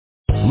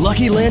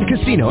Lucky Land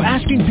Casino,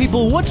 asking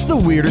people, what's the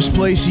weirdest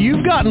place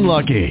you've gotten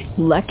lucky?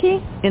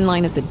 Lucky? In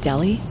line at the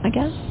deli, I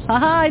guess?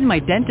 Aha, in my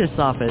dentist's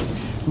office.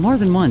 More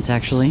than once,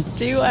 actually.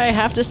 Do I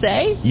have to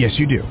say? Yes,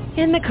 you do.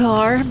 In the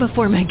car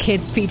before my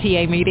kids'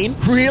 PTA meeting.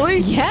 Really?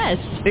 Yes.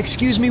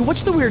 Excuse me,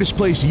 what's the weirdest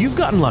place you've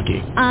gotten lucky?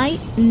 I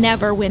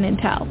never win and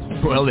tell.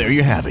 Well, there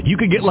you have it. You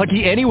can get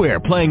lucky anywhere,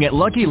 playing at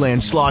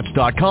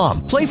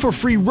LuckyLandSlots.com. Play for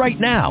free right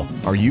now.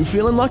 Are you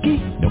feeling lucky?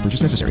 No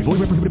purchase necessary. Void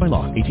where prohibited by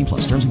law. 18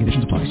 plus. Terms and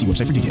conditions apply. See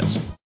website for details.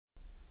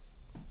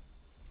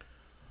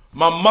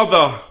 My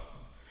mother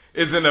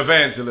is an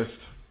evangelist.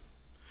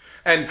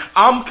 And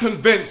I'm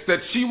convinced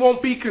that she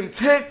won't be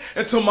content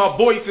until my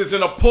voice is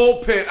in a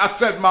pulpit. I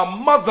said my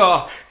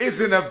mother is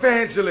an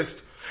evangelist.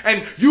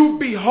 And you'd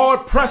be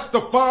hard-pressed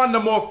to find a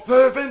more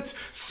fervent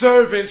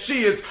servant.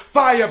 She is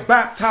fire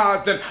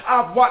baptized, and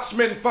I've watched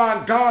men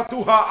find God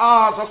through her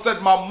eyes. I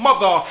said my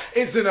mother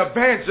is an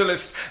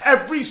evangelist.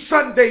 Every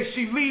Sunday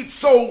she leads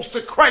souls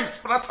to Christ.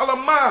 But I tell her,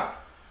 Ma,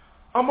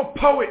 I'm a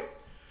poet.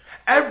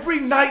 Every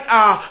night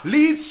I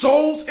lead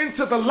souls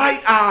into the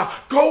light.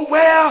 I go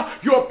where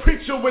your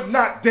preacher would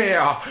not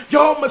dare.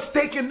 Y'all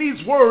mistaking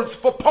these words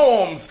for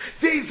poems.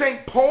 These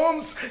ain't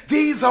poems,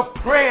 these are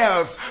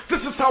prayers.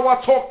 This is how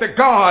I talk to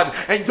God,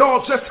 and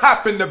y'all just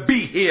happen to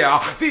be here.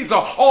 These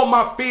are all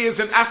my fears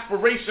and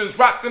aspirations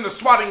wrapped in the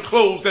swatting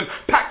clothes and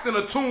packed in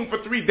a tomb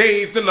for 3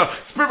 days. Then the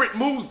Spirit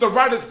moves the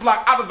writer's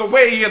block out of the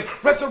way and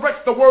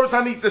resurrects the words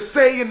I need to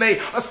say, and they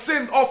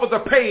ascend off of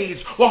the page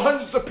while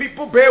hundreds of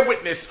people bear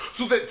witness,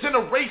 so that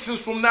generations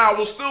from now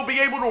will still be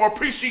able to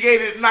appreciate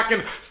it, and I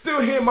can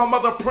still hear my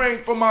mother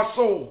praying for my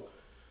soul.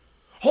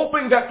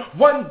 Hoping that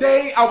one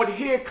day I would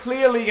hear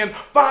clearly and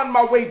find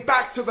my way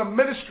back to the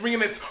ministry.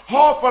 And it's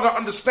hard for her to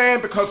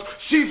understand because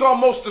she's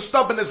almost as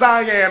stubborn as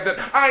I am, that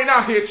I ain't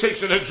out here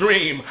chasing a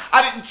dream.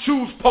 I didn't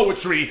choose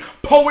poetry.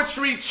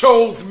 Poetry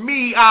chose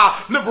me.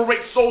 I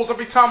liberate souls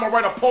every time I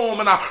write a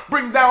poem, and I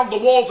bring down the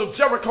walls of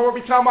Jericho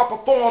every time I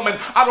perform, and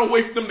I don't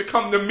wait for them to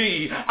come to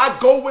me. I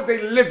go where they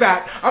live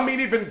at. I mean,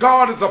 even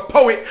God is a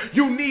poet.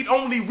 You need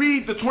only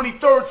read the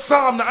 23rd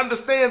Psalm to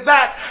understand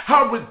that.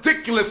 How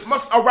ridiculous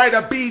must a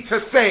writer be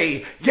to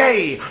say,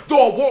 yea,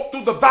 though I walk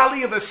through the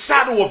valley of the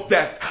shadow of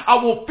death, I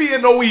will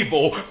fear no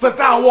evil, for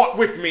thou art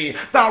with me.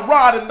 Thy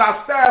rod and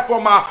thy staff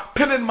are my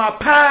pen and my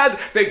pad,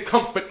 they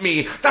comfort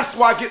me. That's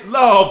why I get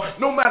love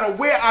no matter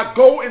where I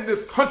go in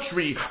this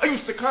country. I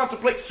used to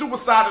contemplate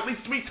suicide at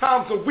least 3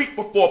 times a week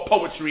before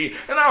poetry,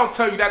 and I don't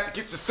tell you that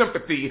to get your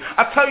sympathy.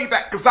 I tell you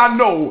that because I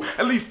know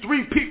at least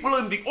 3 people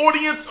in the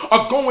audience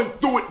are going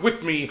through it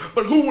with me.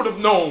 But who would have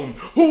known?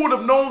 Who would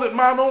have known that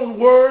my own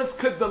words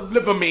could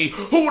deliver me?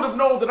 Who would have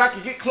known that I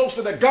could get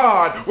closer to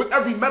God with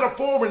every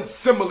metaphor and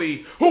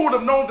simile? Who would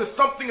have known that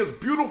something as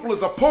beautiful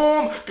as a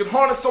poem could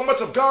harness so much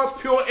of God's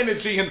pure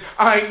energy? And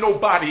I ain't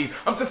nobody.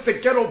 I'm just a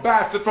ghetto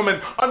bastard from an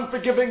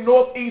unforgiving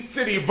northeast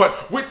city. But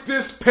with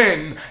this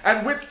pen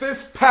and with this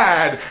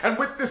pad and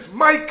with this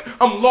mic,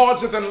 I'm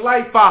larger than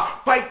life. I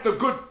fight the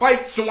good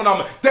fight, so when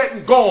I'm dead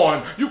and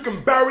gone, you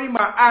can bury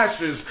my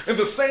ashes in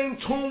the same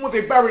tomb where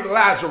they buried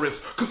Lazarus.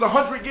 Because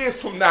 100 years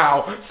from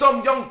now,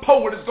 some young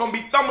poet is going to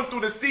be thumbing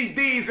through the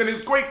CDs in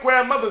his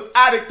great-grandmother's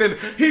attic, and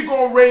he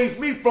gonna raise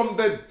me from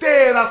the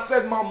dead. I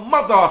said my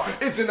mother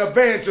is an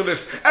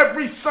evangelist.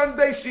 Every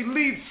Sunday she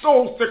leads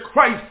souls to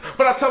Christ,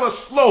 but I tell her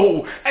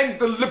slow and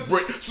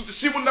deliberate so that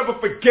she will never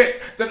forget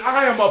that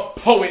I am a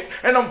poet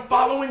and I'm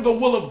following the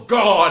will of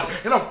God,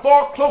 and I'm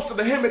far closer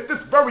to him at this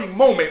very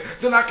moment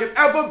than I could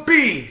ever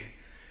be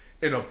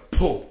in a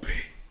pulpit.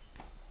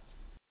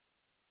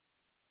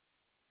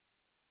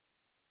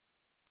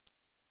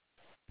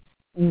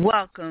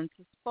 Welcome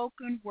to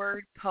Spoken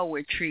Word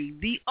Poetry,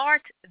 the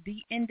art,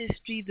 the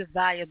industry, the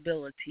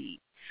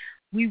viability.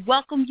 We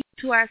welcome you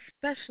to our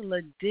special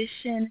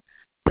edition,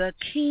 the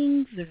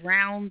King's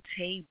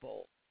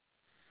Roundtable.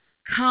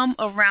 Come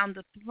around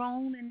the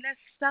throne and let's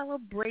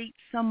celebrate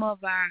some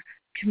of our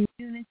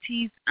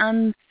community's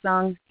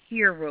unsung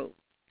heroes.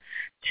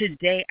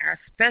 Today, our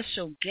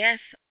special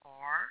guests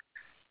are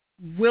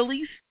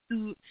WILLIE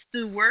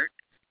Stewart.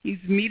 He's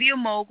Media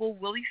Mogul,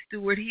 WILLIE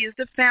Stewart. He is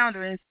the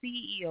founder and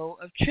CEO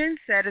of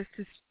Trendsetters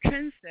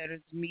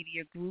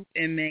Media Group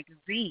and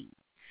Magazine.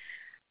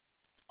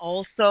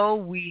 Also,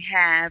 we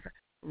have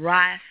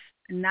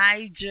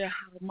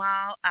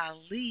NIGER-HAMAL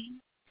Ali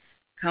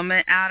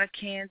coming out of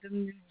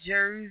Camden, New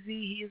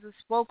Jersey. He is a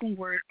spoken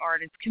word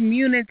artist,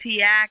 community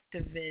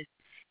activist.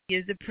 He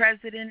is the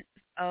president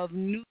of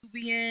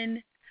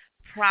Nubian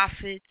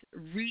Prophet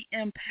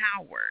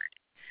Reempowered.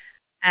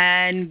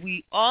 And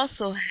we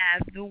also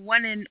have the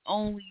one and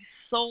only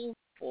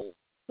soulful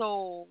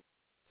soul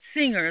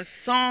singer,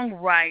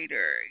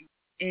 songwriter,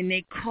 and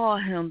they call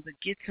him the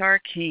Guitar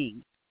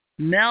King,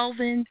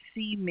 Melvin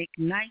C.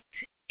 McKnight,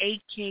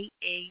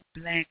 a.k.a.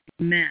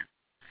 BLAQMEL.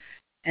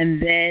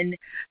 And then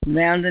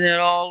rounding it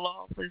all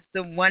off is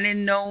the one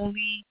and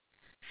only,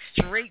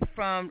 straight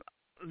from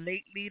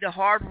lately the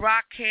Hard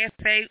Rock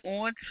Cafe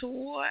on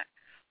tour,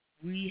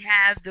 we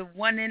have the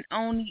one and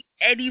only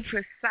EDDY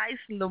Precise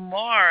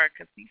Lamar,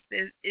 because he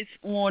says it's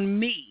on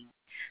me.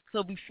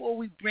 So before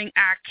we bring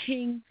our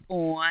kings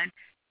on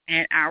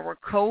and our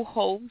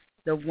co-host,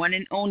 the one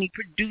and only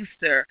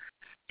producer,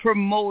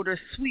 promoter,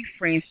 sweet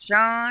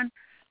FRANCHON,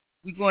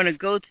 we're going to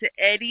go to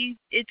Eddie.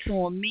 It's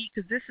on me,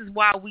 because this is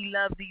why we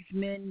love these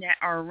men that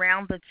are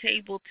around the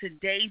table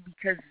today,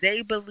 because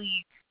they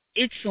believe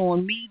it's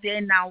on me. They're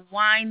not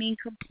whining,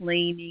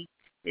 complaining.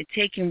 They're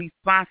taking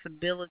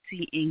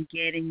responsibility and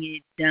getting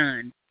it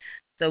done.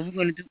 So we're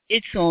going to do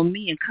It's On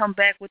Me and come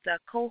back with our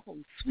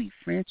co-host, sweet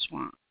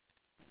FRANCHON.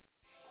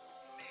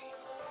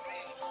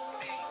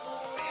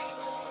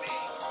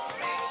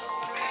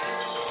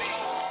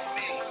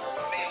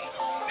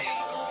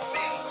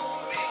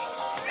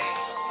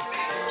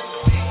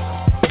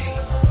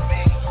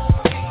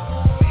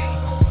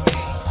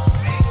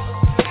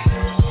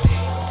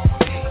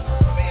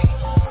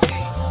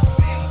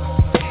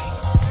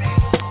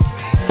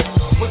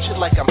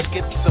 Like I'm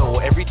schizo,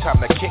 every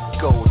time the kick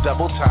go,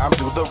 double time,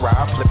 do the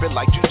rhyme, flip it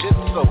like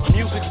jujitsu.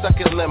 Music stuck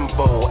in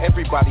limbo,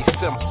 everybody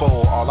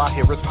simple. All I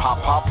hear is pop,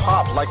 pop,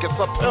 pop, like it's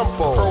a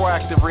pimple.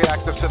 Proactive,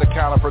 reactive to the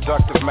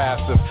counterproductive,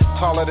 massive.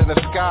 Taller than the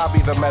sky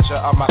be the measure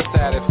of my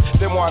status.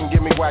 Them want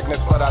give me wagness,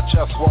 but I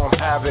just won't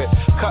have it.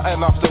 Cutting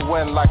off the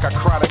wind like a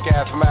chronic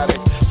asthmatic.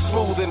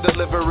 Smooth in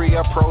delivery,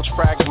 approach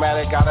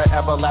pragmatic. Got an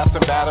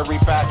everlasting battery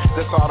pack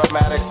that's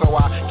automatic, so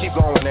I keep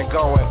going and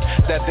going.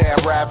 That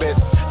damn rabbit,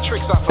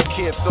 tricks out for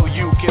kids so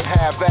you can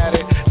have at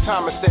it.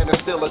 Time is standing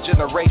still, a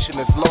generation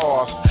is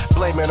lost.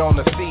 Blame it on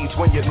the seeds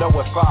when you know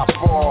it's our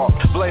fault.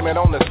 Blame it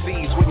on the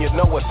seeds when you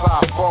know it's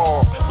our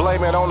fault.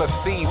 Blame it on the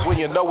seeds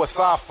when you know it's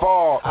our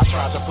fault. I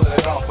tried to put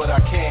it off, but I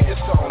can't.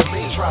 It's on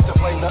me. Tried to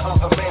blame the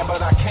other man,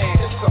 but I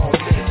can't. It's on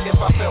me. If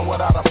I fail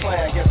without a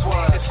plan, guess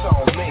what? It's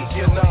on me.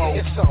 You know,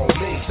 it's on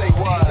me. Say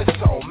what?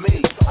 It's on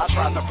me. I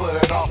tried to put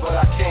it off, but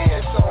I can't.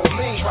 It's on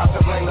me. Tried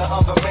to blame the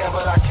other man,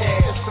 but I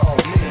can't. It's on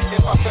me.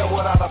 If I fail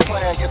without a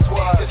plan, guess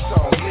what? It's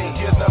on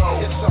me. You know,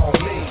 it's on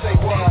me. Say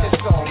what?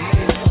 It's on me.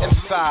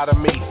 Inside of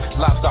me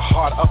lies the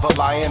heart of a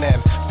lion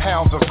and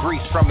pounds of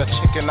grease from the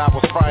chicken I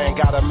was frying.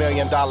 Got $1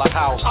 million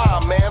house. Ah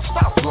man,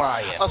 stop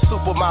lying. A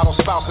supermodel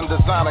spouse and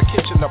designer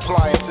kitchen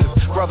appliances.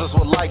 Brothers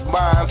with like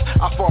minds,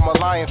 I form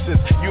alliances.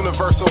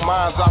 Universal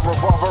minds, I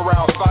revolve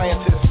around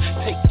scientists.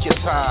 Take your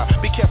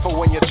time, be careful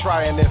when you're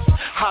trying this.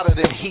 Hotter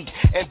than heat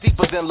and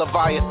deeper than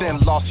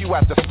Leviathan. Lost you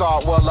at the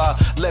start, well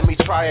let me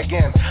try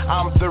again.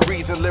 I'm the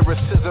reason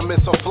lyricism is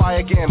so fly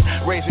again.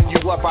 Raising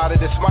you up out of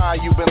this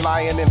mind you've been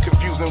lying and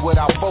confusing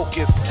without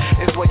focus.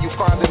 Is when you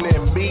find it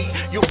in me,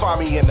 you'll find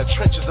me in the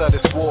trenches of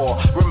this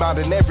war.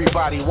 Reminding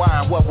everybody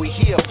why and what we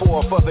here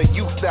for the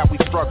youth that we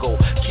struggle.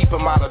 Keep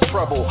them out of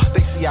trouble,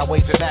 they see our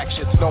ways and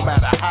actions no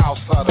matter how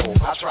subtle.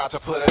 I tried to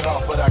put it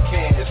off but I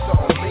can't, it's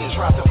on me.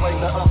 Tried to blame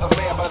the other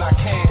man but I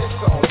can't,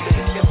 it's on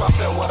me. If I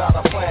fail without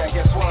a plan,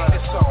 guess what?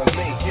 It's on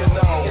me, you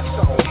know, it's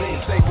on me.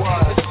 Say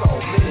what? It's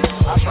on me.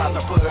 I tried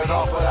to put it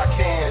off but I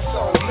can't, it's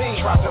on me.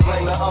 Tried to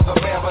blame the other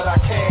man but I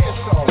can't,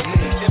 it's on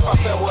me. If I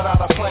fail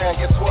without a plan,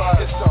 guess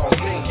what? It's on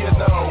me, you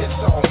know,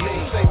 it's on me.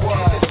 Say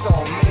what? It's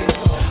on me.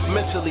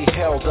 Mentally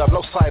held up,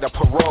 no sight of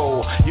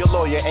parole. Your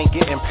lawyer ain't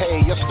getting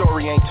paid, your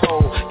story ain't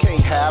told.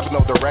 Can't have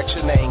no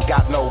direction, ain't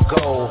got no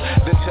goal.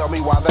 Then tell me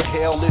why the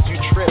hell is you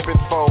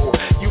tripping for?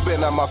 You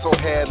been a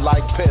musclehead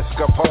like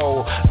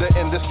Piscopo. The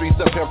industry's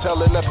the pimp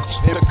telling us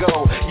to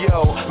go.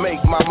 Yo, make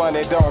my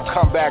money, don't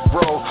come back,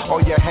 bro.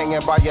 Or you're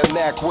hanging by your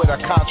neck with a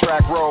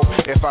contract robe.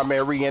 If I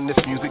marry in this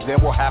music, then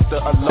we'll have to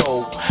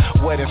elope.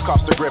 Weddings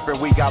cost a grip and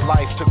we got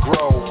life to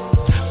grow.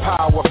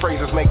 Power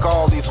phrases make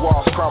all these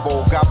walls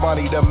crumble. Got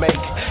money to make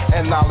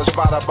and knowledge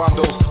by the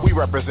bundles. We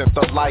represent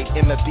the light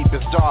in the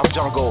deepest dark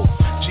jungle.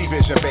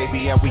 G-Vision,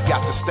 baby, and we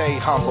got to stay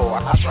humble.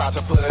 I tried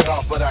to put it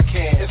off, but I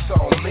can't. It's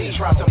on me.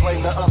 Tried to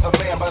blame the other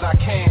man, but I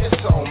can't.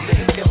 It's on me.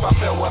 If I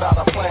fail without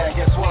a plan,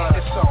 guess what?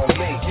 It's on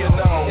me. You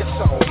know, it's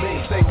on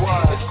me. Say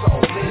what? It's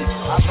on me.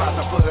 I tried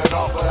to put it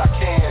off, but I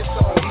can't. It's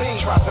on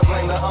me. Tried to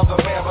blame the other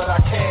man, but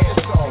I can't.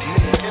 It's on me.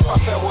 If I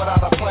fail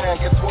without a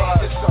plan, guess what?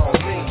 It's on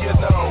me. You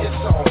know,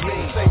 it's on me.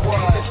 Say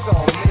what? It's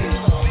on me.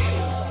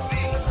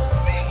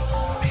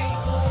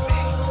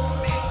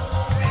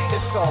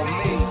 It's on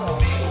me.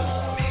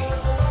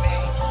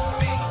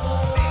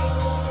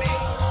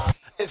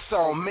 It's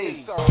on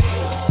me.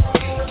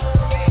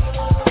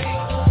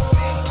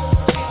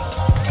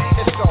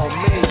 It's on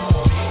me.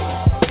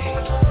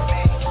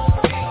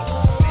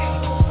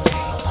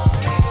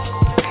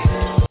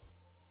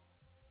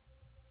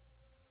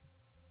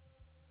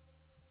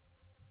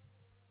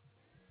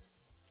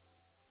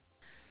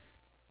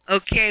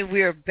 Okay,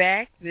 we're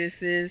back. This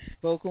is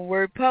Spoken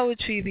Word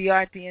Poetry, the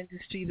art, the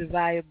industry, the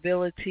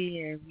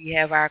viability, and we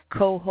have our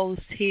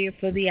co-host here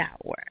for the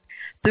hour,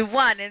 the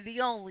one and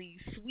the only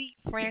sweet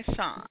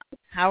FRANCHON.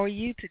 How are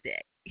you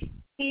today?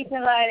 Peace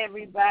and light,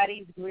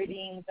 everybody.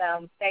 Greetings.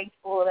 I'm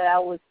thankful that I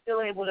was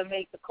still able to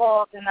make the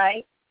call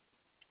tonight.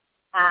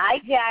 Hi,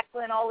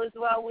 Jacqueline. All is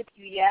well with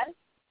you, yes?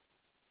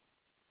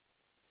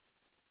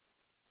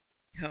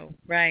 Oh,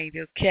 right.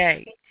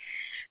 Okay.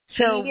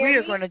 So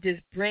we're going to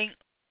just bring...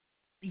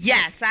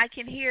 Yes, I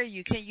can hear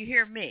you. Can you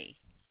hear me?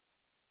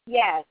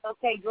 Yes.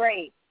 Okay,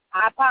 great.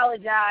 I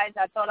apologize.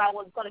 I thought I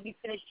was going to be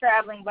finished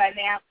traveling by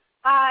now.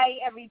 Hi,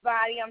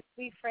 everybody. I'm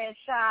Sweet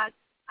FRANCHON.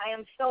 I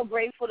am so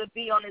grateful to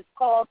be on this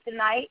call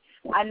tonight.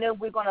 I know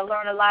we're going to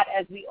learn a lot,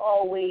 as we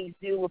always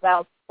do,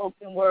 about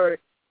spoken word.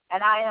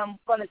 And I am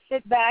going to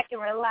sit back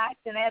and relax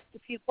and ask a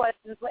few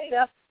questions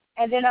later.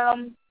 And then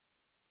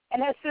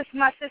assist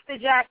my sister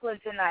Jacqueline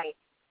tonight.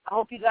 I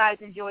hope you guys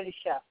enjoy the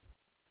show.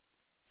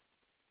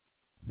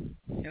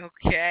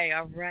 Okay,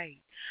 all right.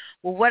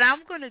 Well, what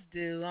I'm going to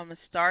do, I'm going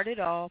to start it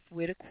off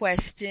with a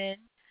question,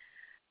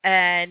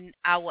 and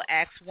I will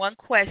ask one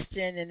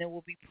question, and it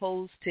will be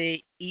posed to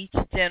each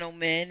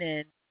gentleman,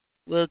 and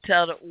we'll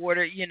tell the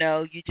order, you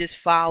just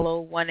follow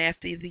one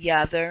after the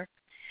other.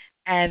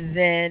 And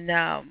then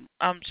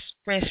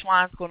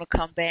FRANCHON's going to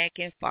come back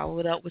and follow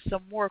it up with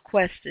some more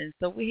questions.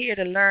 So we're here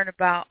to learn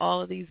about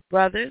all of these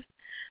brothers.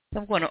 So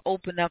I'm going to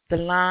open up the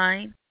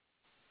line.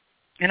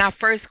 And our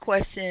first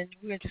question,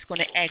 we're just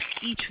going to ask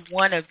each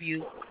one of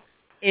you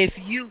if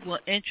you will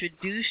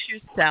introduce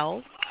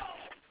yourself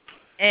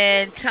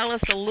and tell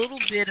us a little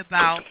bit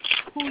about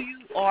who you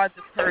are,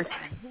 the person,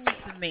 who's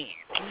the man.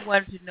 We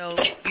want to know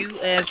you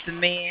as the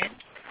man.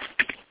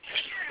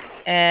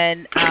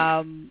 And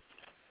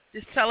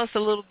just tell us a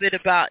little bit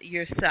about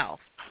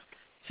yourself.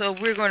 So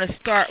we're going to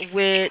start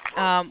with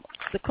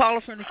the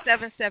caller from the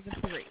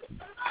 773.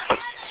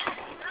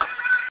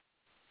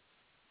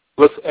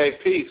 Hey,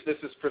 peace. This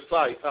is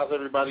Precise. How's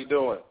everybody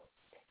doing?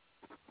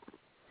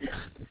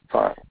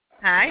 Fine.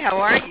 Hi, how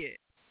are you?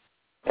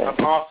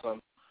 I'm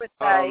awesome.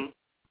 Precise.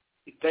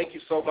 Thank you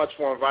so much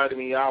for inviting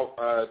me out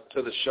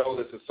to the show.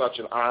 This is such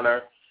an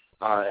honor.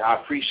 I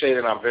appreciate it,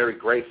 and I'm very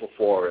grateful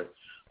for it.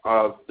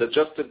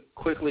 Just to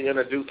quickly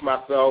introduce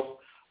myself,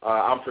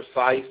 I'm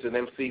Precise, an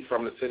MC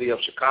from the city of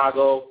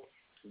Chicago.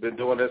 I've been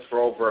doing this for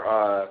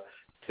over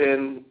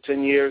 10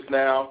 years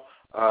now.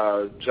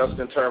 Just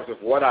in terms of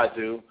what I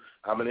do,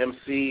 I'm an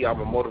MC, I'm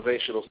a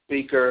motivational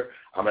speaker,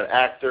 I'm an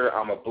actor,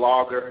 I'm a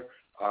blogger.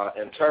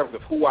 In terms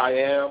of who I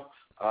am,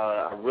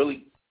 I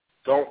really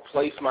don't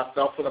place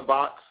myself in a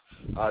box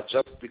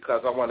just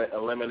because I want to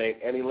eliminate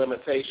any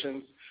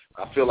limitations.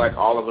 I feel like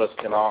all of us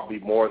can all be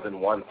more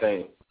than one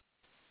thing.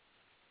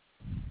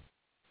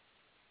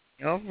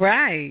 All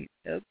right.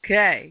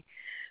 Okay.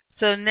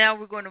 So now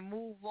we're going to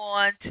move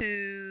on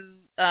to,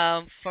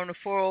 from the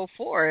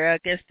 404, I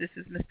guess this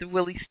is Mr.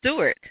 Willie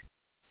Stewart.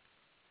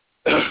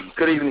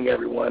 Good evening,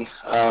 everyone.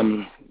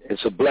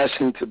 It's a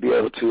blessing to be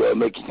able to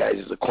make you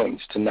guys'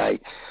 acquaintance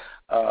tonight.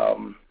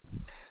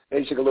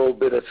 Basically, a little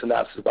bit of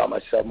synopsis about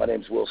myself. My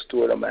name is Will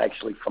Stewart. I'm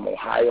actually from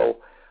Ohio.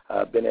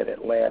 I've been in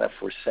Atlanta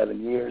for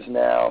 7 years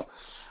now.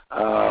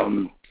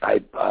 I'm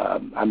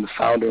the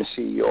founder and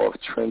CEO of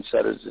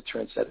Trendsetters, the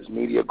Trendsetters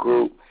Media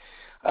Group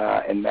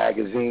and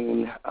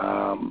magazine.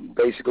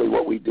 Basically,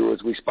 what we do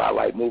is we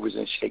spotlight movers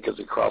and shakers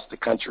across the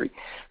country,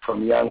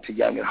 from young to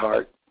young at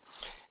heart.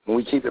 And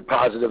we keep it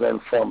positive and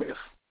informative.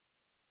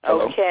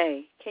 Hello?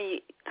 Okay.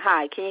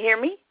 Hi, can you hear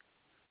me?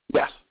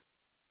 Yes.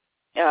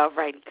 All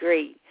right,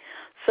 great.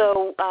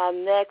 So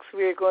next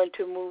we're going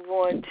to move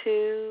on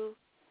to,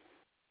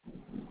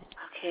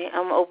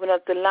 I'm going to open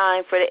up the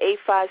line for the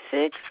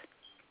 856.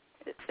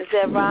 Is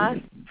that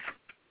right?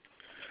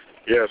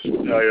 Yes.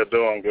 How you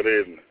doing? Good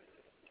evening.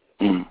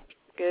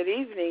 Good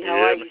evening. How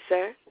are you,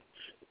 sir?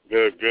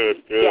 Good.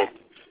 Yeah.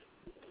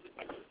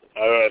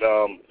 All right.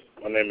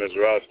 My name is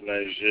Ross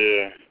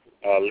Niger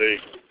Ali.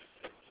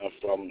 I'm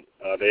from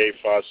the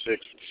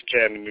 856,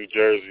 Canton, New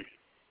Jersey.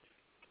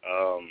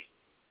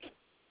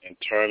 In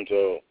terms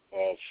of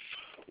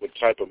what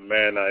type of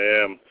man I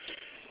am,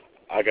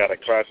 I got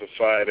it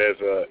classified as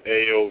a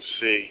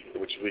AOC,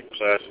 which we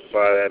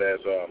classify that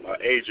as an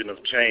agent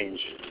of change.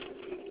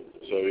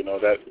 So,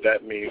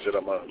 that means that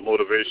I'm a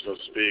motivational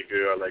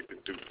speaker. I like to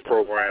do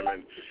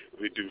programming.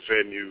 We do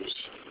venues,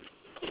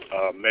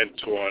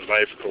 mentoring,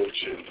 life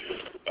coaching,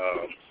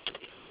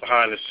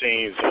 behind the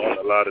scenes on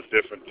a lot of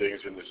different things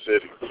in the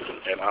city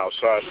and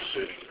outside the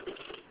city.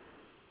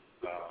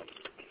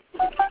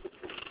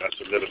 That's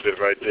a little bit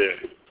right there.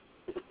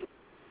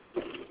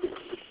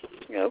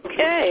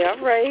 Okay, all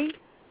right.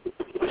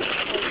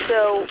 And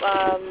so,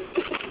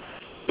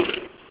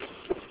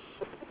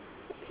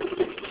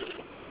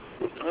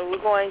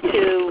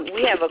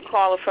 we have a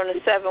caller from the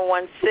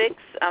 716.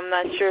 I'm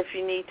not sure if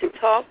you need to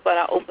talk, but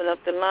I'll open up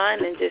the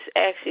line and just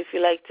ask you if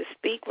you'd like to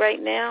speak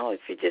right now, if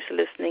you're just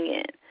listening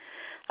in.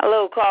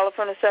 Hello, caller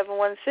from the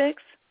 716.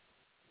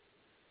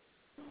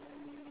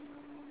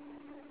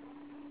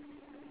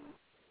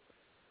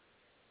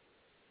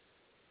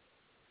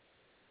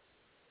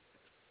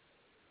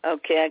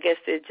 Okay, I guess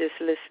they're just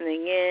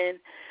listening in.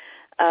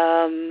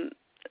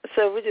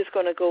 So we're just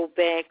going to go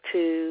back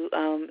to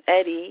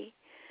Eddie.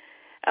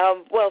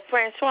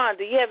 Francois,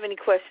 do you have any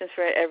questions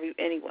for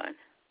anyone?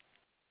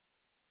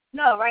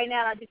 No, right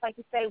now I'd just like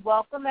to say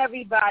welcome,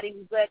 everybody.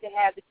 We're glad to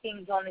have the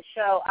Kings on the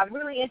show. I'm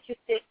really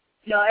interested.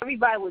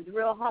 Everybody was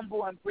real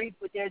humble and brief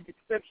with their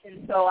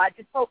description, so I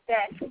just hope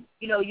that,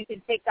 you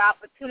can take the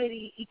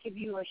opportunity, each of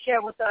you, and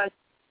share with us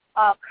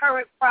a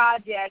current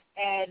project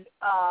and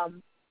a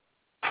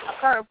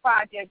current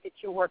project that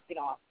you're working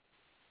on.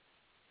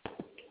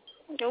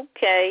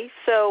 Okay,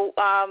 so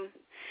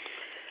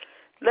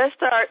let's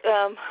start.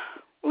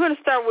 We're going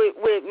to start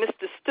with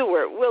Mr.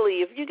 Stewart.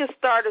 Willie, if you could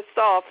start us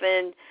off,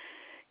 and,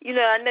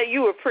 I know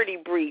you were pretty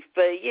brief,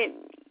 but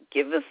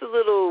give us a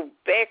little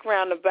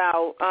background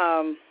about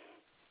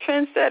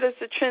Trendsetters,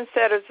 the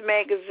Trendsetters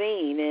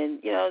magazine,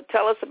 and,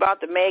 tell us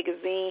about the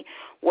magazine,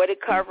 what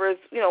it covers,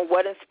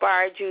 what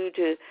inspired you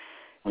to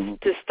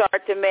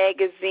start the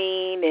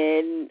magazine,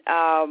 and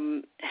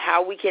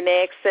how we can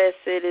access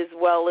it, as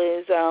well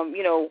as,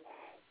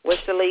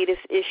 what's the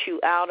latest issue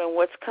out and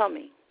what's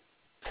coming.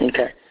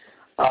 Okay.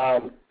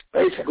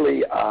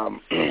 Basically, I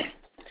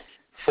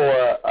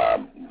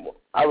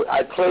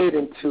played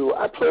in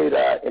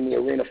the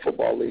Arena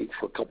Football League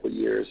for a couple of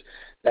years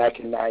back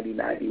in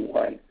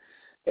 1991.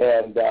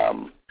 And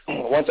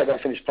once I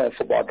got finished playing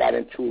football, I got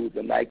into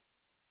the night.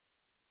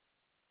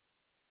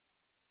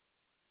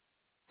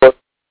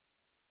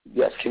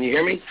 Yes, can you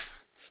hear me?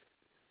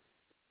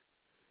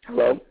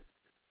 Hello?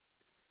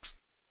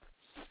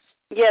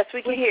 Yes,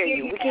 we can hear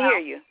you. We can hear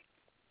you.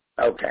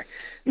 Okay.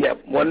 Yeah,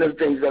 one of the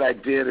things that I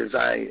did is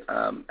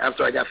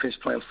after I got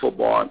finished playing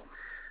football,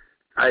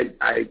 I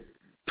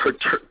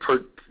partook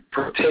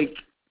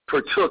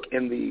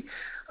in the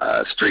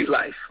street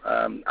life.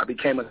 I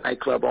became a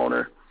nightclub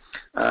owner,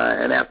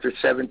 and after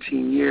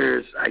 17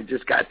 years, I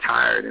just got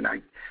tired, and I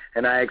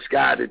asked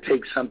God to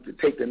take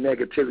the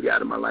negativity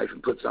out of my life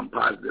and put something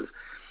positive,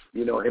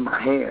 in my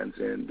hands,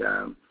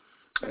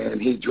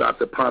 and He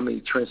dropped upon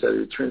me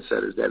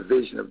Trendsetters, that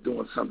vision of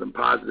doing something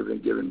positive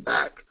and giving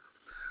back.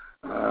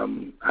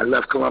 I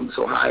left Columbus,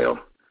 Ohio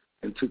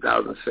in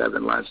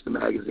 2007, launched the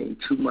magazine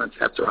 2 months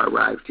after I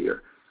arrived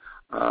here.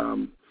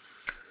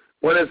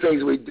 One of the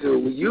things we do,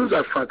 we use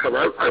our front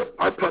cover.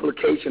 Our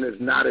publication is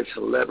not a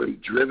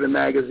celebrity-driven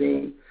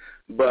magazine,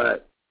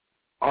 but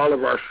all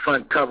of our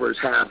front covers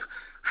have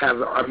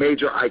our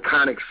major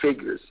iconic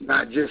figures,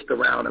 not just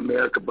around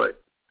America,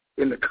 but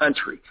in the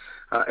country,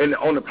 and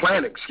on the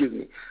planet, excuse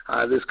me.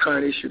 This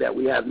current issue that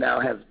we have now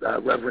has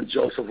Reverend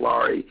Joseph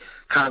Lowry,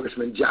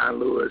 Congressman John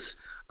Lewis,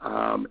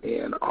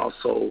 and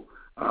also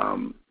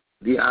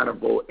the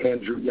Honorable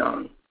Andrew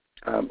Young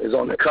is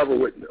on the cover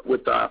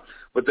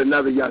with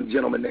another young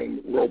gentleman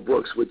named Ro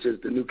Brooks, which is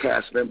the new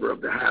cast member of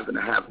the Have and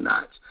the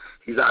Have-Nots.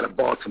 He's out of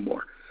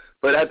Baltimore.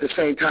 But at the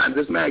same time,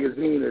 this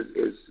magazine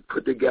is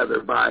put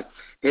together by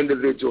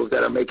individuals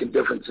that are making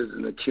differences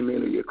in the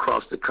community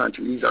across the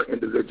country. These are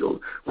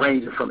individuals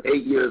ranging from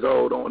 8 years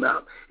old on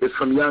up. It's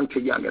from young to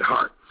young at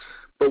heart.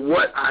 But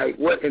what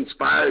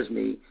inspires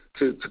me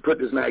to put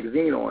this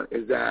magazine on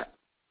is that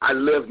I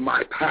live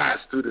my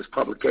past through this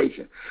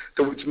publication.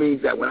 So which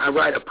means that when I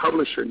write a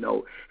publisher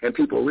note and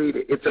people read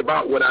it, it's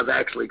about what I've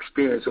actually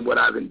experienced and what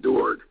I've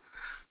endured.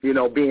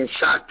 Being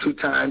shot 2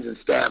 times and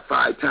stabbed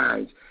 5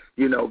 times.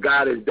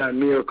 God has done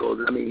miracles.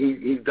 I mean,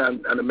 he's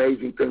done an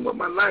amazing thing with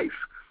my life,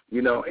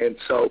 and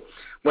so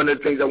one of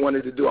the things I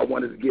wanted to do, I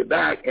wanted to give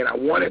back, and I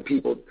wanted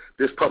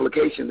this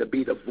publication to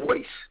be the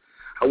voice.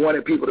 I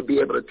wanted people to be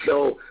able to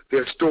tell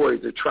their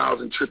stories, their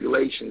trials and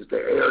tribulations,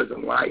 their errors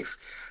in life,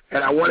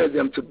 and I wanted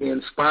them to be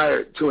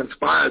inspired, to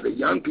inspire the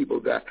young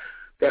people that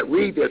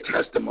read their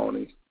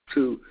testimonies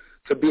to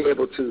be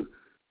able to,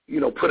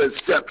 put a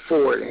step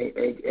forward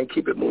and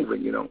keep it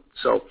moving,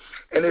 So,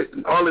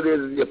 and all it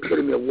is the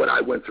epitome of what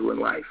I went through in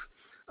life.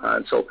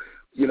 And so,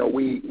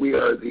 we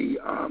are the,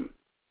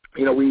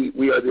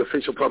 we are the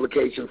official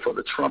publication for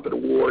the Trumpet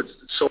Awards,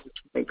 Soul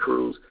Train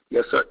Cruise.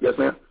 Yes, sir. Yes,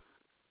 ma'am.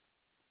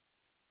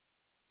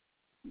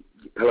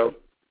 Hello.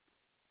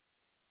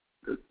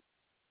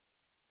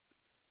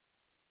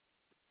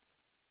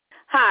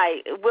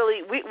 Hi,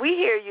 Willie. We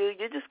hear you.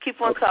 You just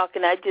keep on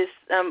talking. I just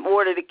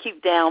order to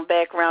keep down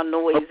background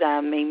noise.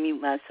 I may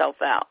mute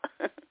myself out.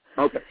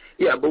 Okay.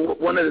 Yeah, but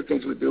one of the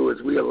things we do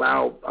is we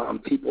allow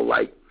people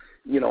like,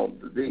 you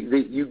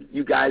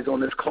guys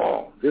on this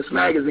call. This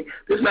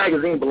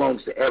magazine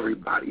belongs to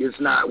everybody. It's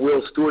not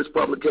Will Stewart's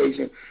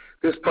publication.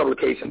 This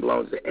publication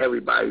belongs to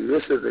everybody.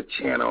 This is a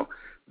channel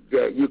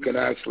that you can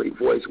actually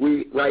voice.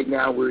 Right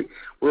now we're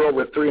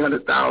over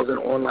 300,000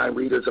 online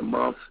readers a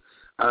month.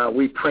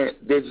 We print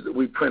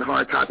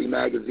hard copy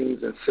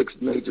magazines in 6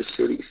 major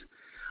cities,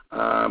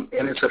 and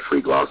it's a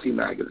free glossy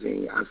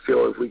magazine. I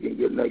feel if we can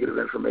get negative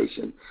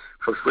information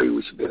for free,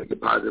 we should be able to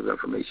get positive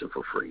information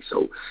for free.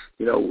 So,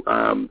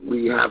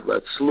 we have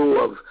a slew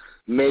of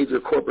major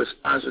corporate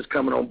sponsors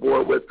coming on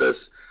board with us.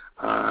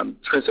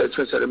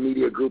 Trendsetter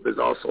Media Group is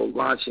also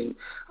launching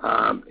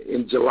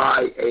in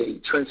July a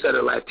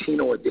Trendsetter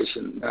Latino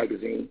Edition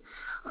magazine.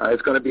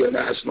 It's going to be a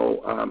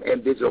national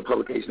and digital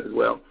publication as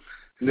well.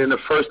 And then the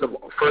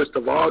 1st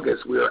of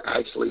August, we are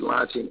actually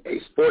launching a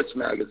sports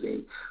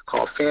magazine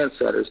called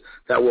Trendsetters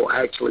that will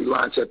actually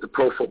launch at the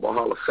Pro Football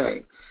Hall of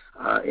Fame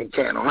in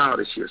Canton, Ohio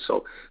this year.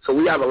 So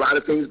we have a lot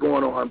of things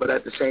going on, but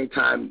at the same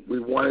time, we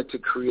wanted to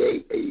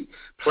create a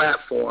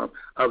platform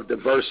of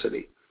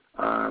diversity.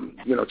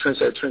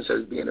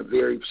 Trendsetters being a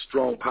very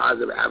strong,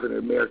 positive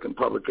African-American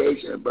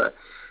publication, but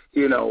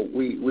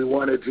we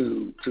wanted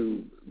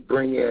to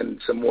bring in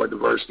some more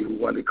diversity. We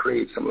wanted to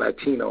create some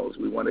Latinos.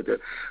 We wanted to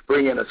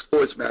bring in a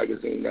sports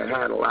magazine that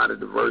had a lot of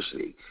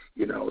diversity,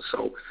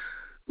 So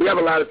we have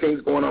a lot of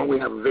things going on. We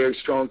have a very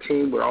strong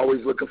team. We're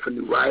always looking for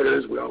new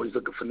writers. We're always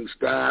looking for new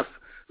staff,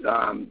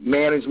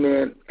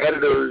 management,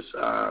 editors,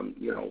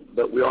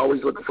 but we're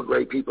always looking for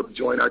great people to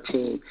join our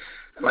team.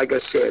 And like I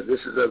said,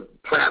 this is a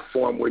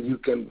platform where you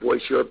can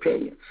voice your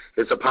opinion.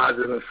 It's a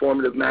positive,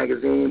 informative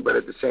magazine, but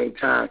at the same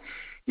time,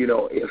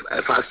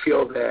 if I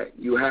feel that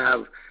you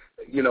have,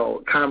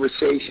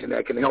 conversation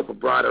that can help a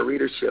broader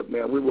readership,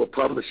 man, we will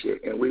publish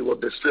it and we will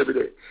distribute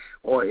it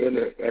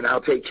and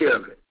I'll take care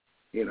of it,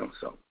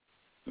 so.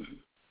 Mm-hmm.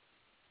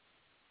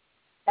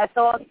 That's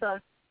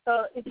awesome.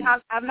 So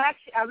I'm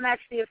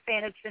actually a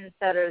fan of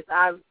Trendsetters.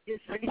 I've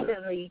just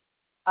recently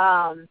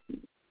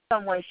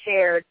someone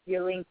shared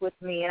your link with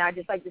me, and I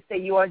just like to say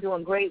you are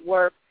doing great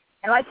work.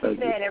 And like you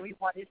said,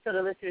 everyone, just to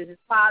the listeners, is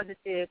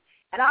positive.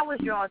 And I was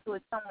drawn to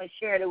it. Someone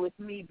shared it with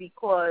me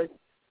because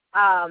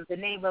the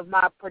name of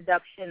my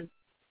production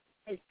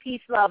is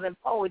Peace, Love, and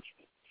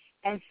Poetry.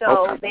 And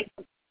so they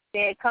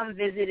had come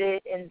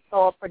visited and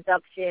saw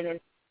production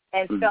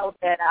and felt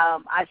that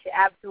I should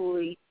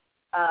absolutely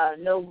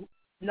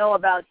know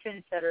about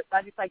Trendsetters. So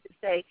I just like to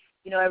say,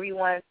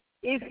 everyone,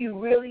 if you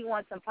really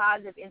want some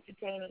positive,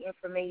 entertaining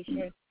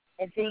information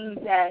and things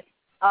that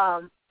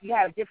you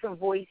have different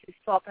voices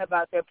talking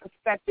about their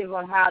perspective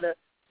on how to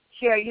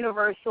share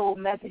universal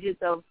messages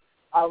of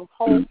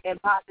hope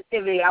and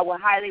positivity, I would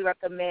highly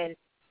recommend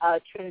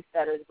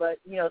Trendsetters. But,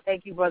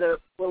 thank you, Brother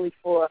Willie,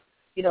 for,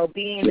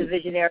 being the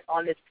visionary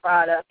on this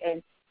product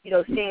and,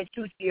 staying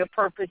true to your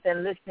purpose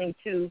and listening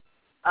to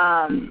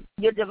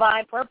your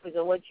divine purpose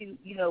or what you,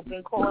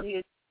 been called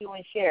here to do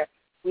and share.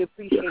 We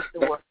appreciate the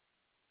work.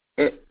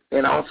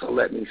 And also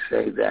let me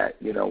say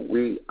that,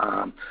 we,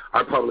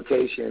 our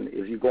publication,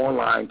 if you go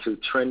online to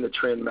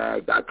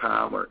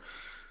trendtotrendmag.com or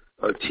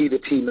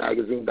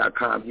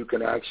t2tmagazine.com, you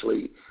can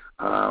actually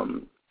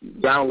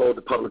download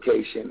the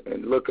publication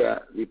and look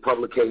at the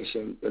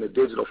publication in a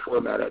digital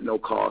format at no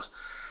cost.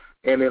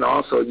 And then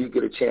also you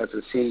get a chance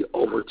to see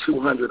over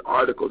 200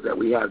 articles that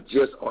we have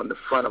just on the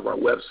front of our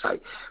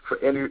website for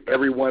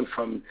everyone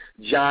from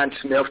John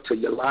Smith to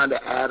Yolanda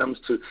Adams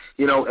to,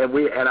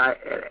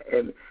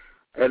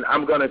 and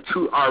I'm going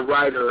to our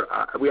writer,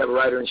 we have a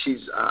writer, and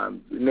she's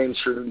named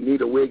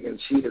Shanita Wiggins.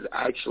 She is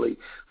actually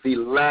the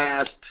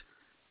last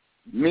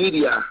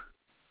media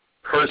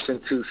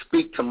person to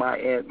speak to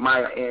Maya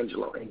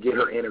Angelou and get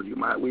her interview.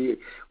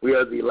 We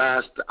are the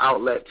last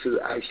outlet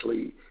to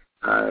actually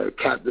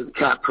cap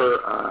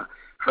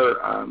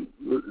her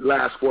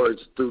last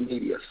words through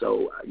media.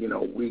 So,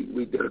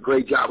 we did a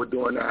great job of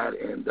doing that,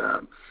 and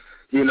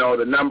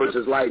the numbers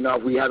is lighting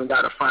up. We haven't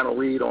got a final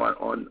read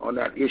on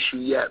that issue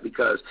yet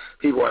because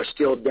people are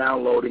still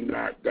downloading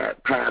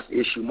that past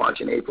issue, March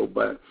and April.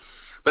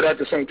 But at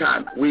the same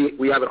time,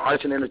 we have an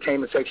arts and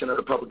entertainment section of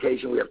the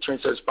publication. We have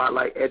Trendsetters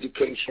Spotlight,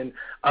 education,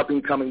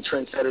 up-and-coming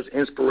trendsetters,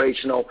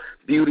 inspirational,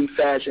 beauty,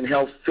 fashion,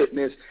 health,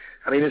 fitness.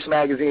 I mean, this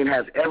magazine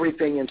has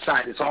everything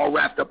inside. It's all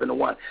wrapped up into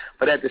one.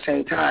 But at the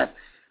same time,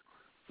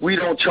 we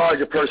don't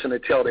charge a person to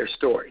tell their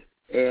story.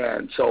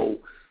 And so,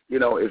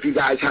 if you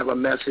guys have a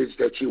message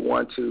that you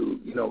want to,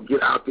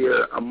 get out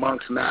there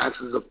amongst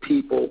masses of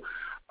people,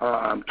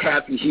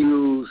 Kathy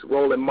Hughes,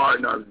 Roland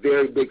Martin are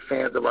very big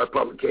fans of our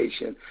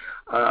publication.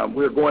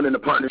 We're going into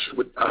partnership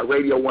with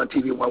Radio 1,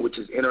 TV 1, which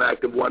is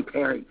Interactive One,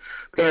 parent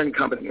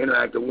company,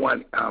 Interactive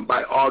One.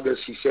 By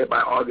August, she said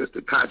by August,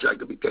 the contract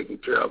will be taken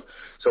care of.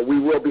 So we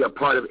will be a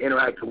part of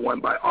Interactive One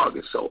by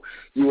August. So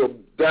you will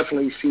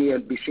definitely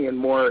be seeing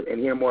more and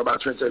hear more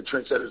about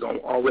Trendsetters on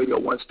all Radio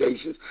 1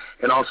 stations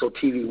and also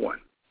TV 1.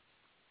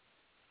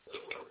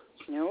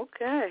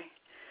 Okay.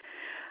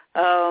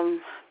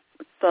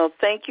 So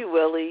thank you,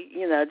 Willie.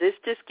 This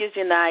just gives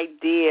you an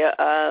idea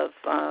of,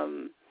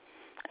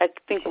 I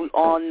think we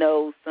all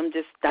know some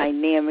just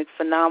dynamic,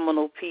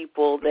 phenomenal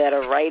people that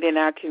are right in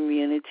our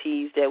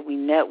communities that we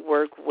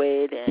network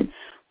with, and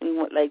we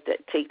would like to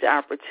take the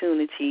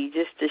opportunity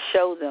just to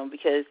show them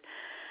because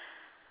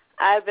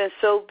I've been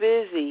so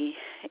busy,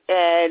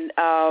 and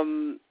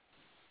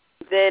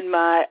then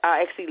I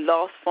actually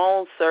lost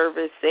phone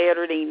service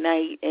Saturday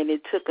night, and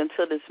it took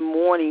until this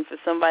morning for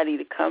somebody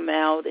to come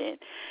out and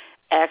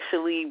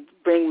actually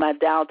bring my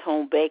dial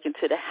tone back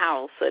into the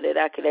house so that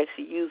I could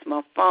actually use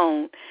my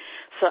phone.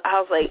 So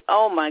I was like,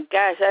 oh, my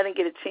gosh, I didn't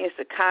get a chance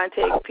to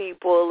contact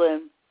people.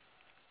 And,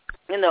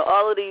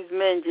 all of these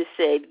men just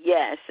said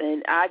yes,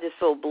 and I just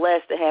feel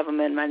blessed to have them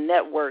in my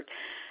network.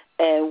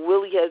 And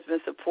Willie has been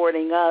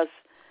supporting us.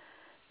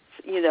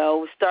 We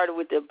started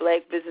with the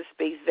Black Business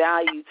Space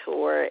Value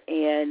Tour,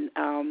 and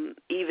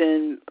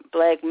even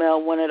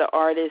BLAQMEL, one of the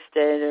artists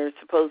that are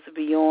supposed to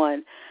be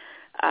on,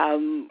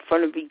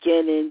 from the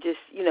beginning, just,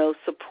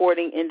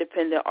 supporting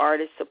independent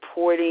artists,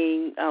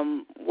 supporting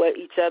what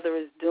each other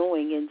is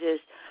doing,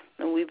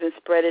 and we've been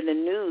spreading the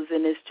news,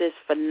 and it's just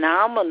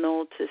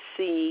phenomenal to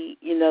see,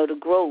 the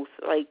growth,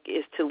 like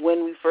as to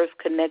when we first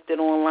connected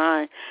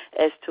online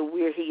as to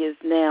where he is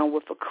now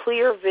with a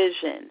clear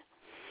vision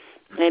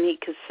and he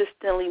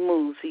consistently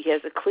moves. He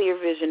has a clear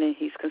vision, and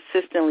he's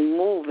consistently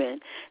moving.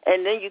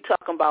 And then you're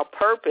talking about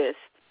purpose.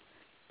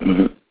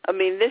 I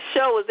mean, this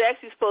show was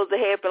actually supposed to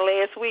happen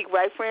last week,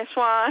 right,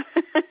 Franchon?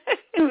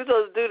 We were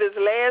supposed to do this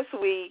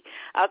last week.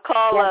 I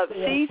call up.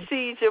 She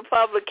sees your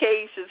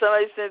publication.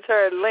 Somebody sends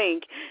her a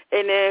link,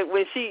 and then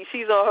when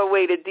she's on her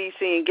way to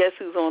D.C., and guess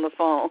who's on the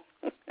phone?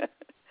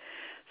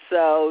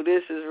 So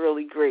this is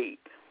really great.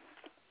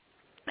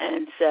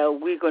 And so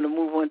we're going to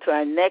move on to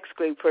our next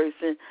great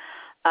person.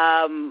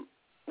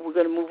 We're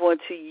going to move on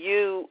to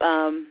you,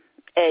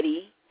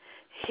 Eddie.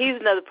 He's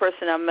another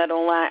person I met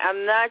online.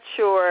 I'm not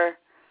sure.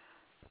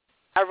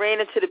 I ran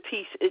into the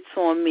piece, It's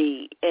On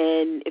Me,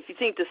 and if you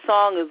think the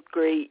song is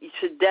great, you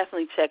should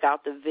definitely check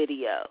out the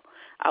video.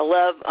 I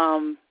love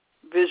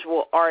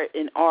visual art,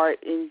 and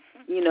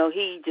you know,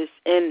 he just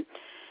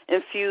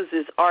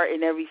infuses art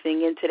and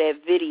everything into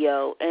that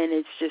video, and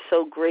it's just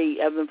so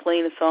great. I've been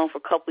playing the song for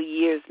a couple of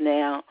years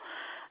now,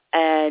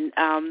 and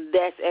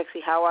that's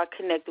actually how I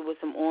connected with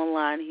him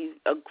online. He's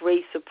a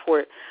great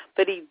support,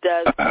 but he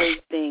does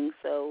great things.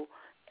 So,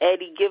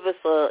 Eddie, give us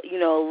a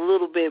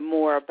little bit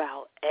more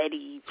about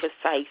Eddie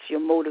Precise, your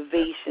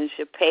motivations,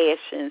 your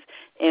passions,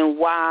 and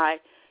why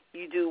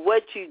you do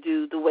what you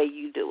do the way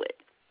you do it.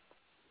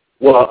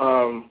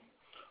 Well,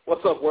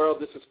 what's up,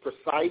 world? This is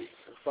Precise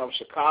from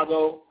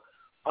Chicago.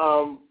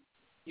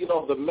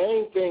 The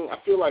main thing, I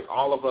feel like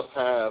all of us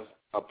have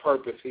a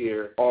purpose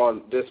here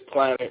on this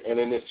planet and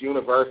in this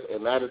universe,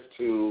 and that is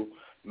to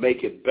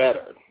make it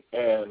better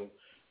and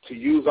to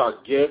use our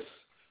gifts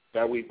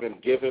that we've been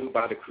given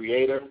by the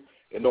Creator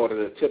in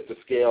order to tip the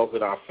scales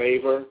in our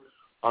favor.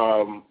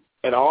 And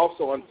I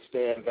also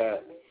understand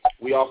that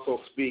we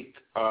also speak,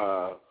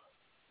 our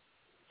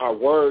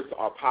words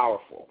are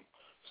powerful.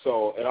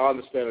 So, and I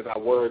understand that our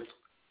words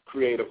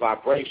create a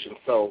vibration.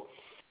 So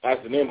as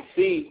an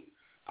MC,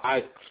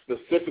 I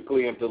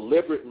specifically and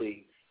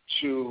deliberately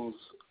choose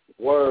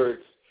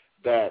words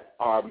that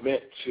are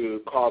meant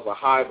to cause a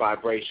high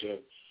vibration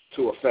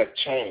to affect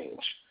change.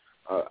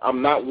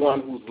 I'm not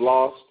one who's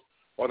lost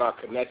on our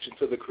connection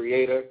to the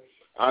Creator.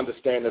 I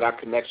understand that our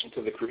connection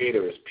to the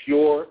Creator is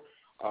pure,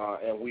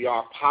 and we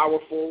are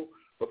powerful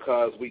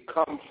because we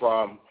come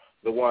from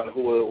the one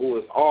who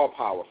is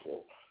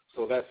all-powerful.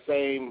 So that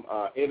same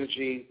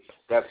energy,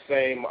 that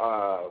same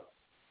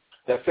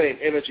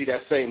energy,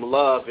 that same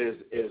love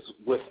is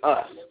with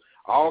us.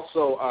 I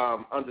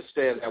also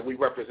understand that we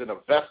represent a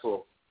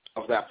vessel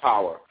of that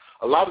power.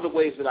 A lot of the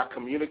ways that I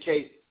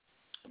communicate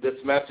this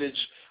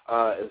message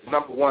is,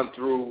 number one,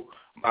 through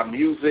my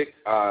music,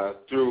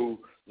 through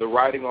the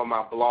writing on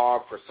my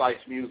blog,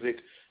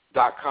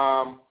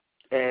 precisemusic.com,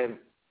 and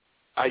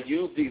I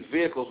use these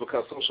vehicles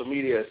because social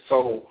media is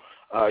so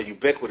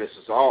ubiquitous.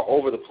 It's all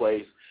over the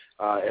place,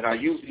 and I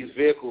use these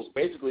vehicles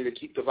basically to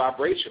keep the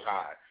vibration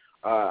high.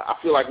 I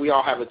feel like we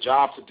all have a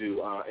job to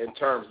do in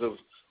terms of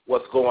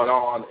what's going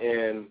on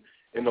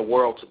in the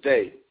world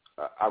today.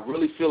 I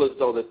really feel as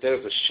though that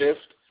there's a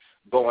shift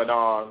going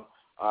on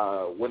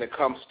when it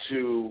comes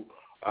to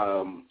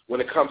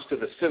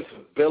the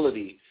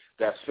sensibility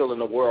that's filling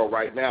the world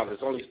right now.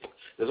 There's only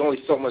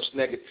so much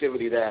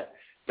negativity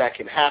that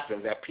can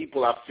happen, that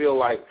people, I feel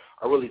like,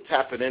 are really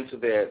tapping into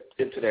their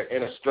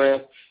inner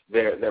strength,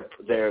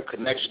 their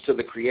connection to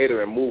the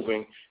Creator, and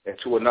moving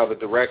into another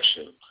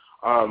direction.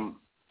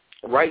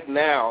 Right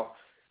now,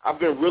 I've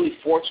been really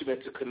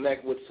fortunate to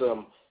connect with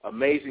some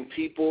amazing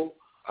people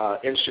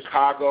in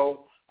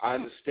Chicago. I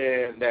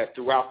understand that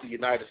throughout the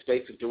United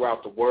States and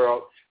throughout the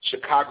world,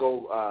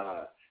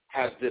 Chicago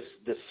has this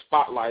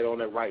spotlight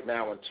on it right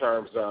now in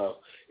terms of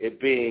it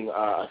being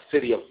a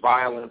city of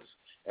violence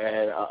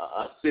and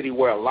a city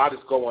where a lot is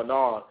going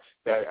on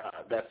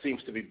that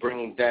seems to be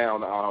bringing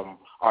down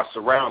our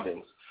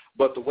surroundings.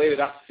 But the way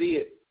that I see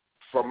it,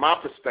 from my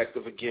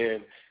perspective,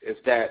 again, is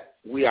that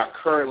we are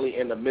currently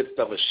in the midst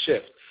of a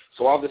shift.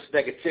 So all this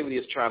negativity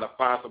is trying to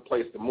find some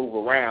place to move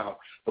around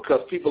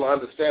because people are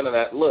understanding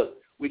that, look,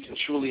 we can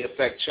truly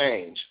affect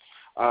change.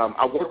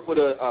 I work with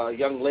a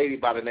young lady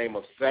by the name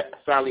of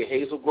Sally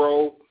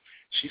Hazelgrove.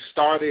 She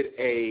started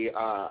a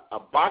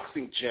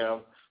boxing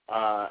gym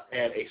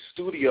and a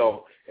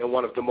studio in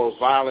one of the most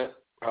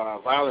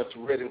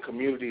violence-ridden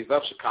communities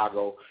of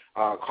Chicago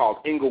called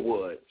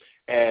Inglewood.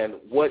 And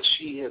what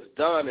she has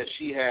done is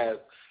she has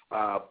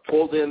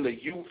pulled in the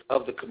youth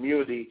of the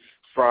community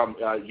from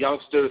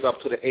youngsters up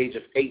to the age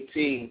of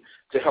 18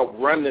 to help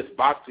run this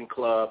boxing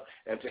club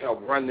and to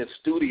help run this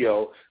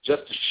studio,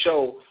 just to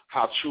show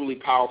how truly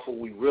powerful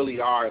we really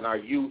are in our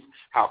youth,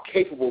 how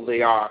capable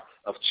they are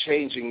of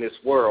changing this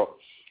world.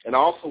 And I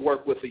also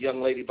work with a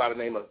young lady by the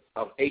name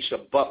of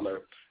Aisha Butler.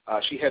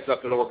 She heads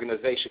up an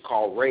organization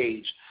called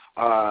RAGE.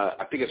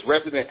 I think it's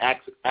Resident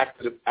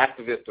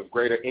Activist of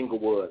Greater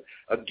Inglewood.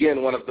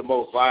 Again, one of the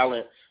most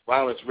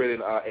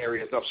violence-ridden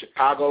areas of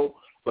Chicago.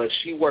 But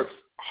she works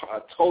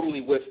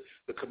totally with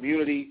the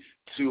community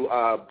to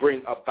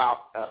bring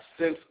about a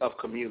sense of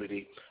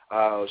community.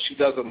 She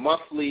does a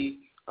monthly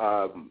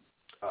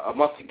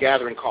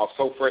gathering called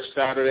So Fresh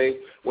Saturday,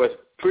 where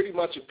it's pretty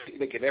much a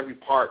picnic in every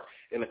park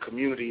in the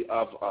community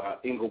of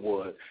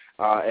Inglewood.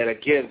 And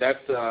again, that's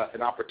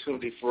an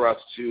opportunity for us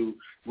to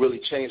really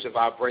change the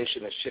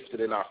vibration and shift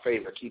it in our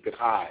favor, keep it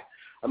high.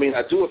 I mean,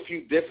 I do a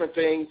few different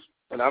things,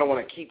 and I don't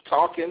want to keep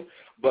talking,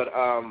 but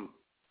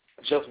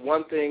just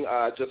one thing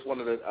I just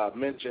wanted to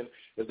mention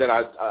is that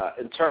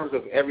in terms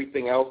of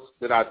everything else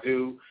that I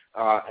do,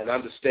 and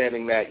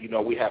understanding that, you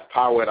know, we have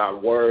power in our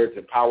words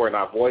and power in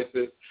our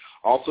voices,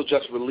 also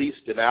just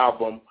released an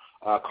album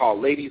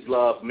called Ladies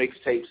Love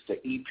Mixtapes, the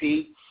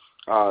EP.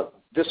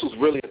 This was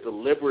really a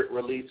deliberate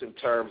release in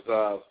terms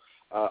of,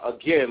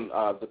 again,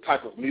 the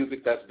type of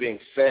music that's being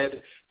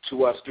fed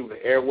to us through the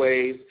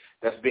airwaves,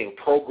 that's being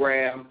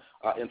programmed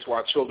into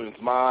our children's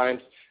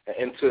minds,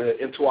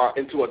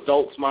 into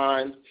adults'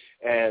 minds.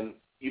 And,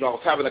 you know, I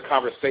was having a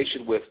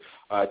conversation with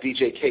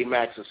DJ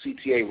K-Max of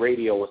CTA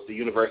Radio. It's the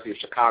University of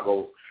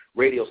Chicago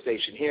radio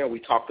station here. And we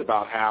talked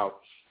about how,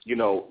 you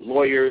know,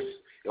 lawyers,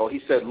 you know, he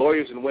said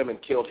lawyers and women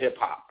killed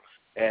hip-hop.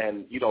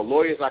 And, you know,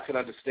 lawyers I can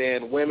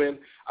understand. Women,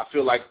 I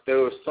feel like there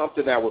was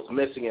something that was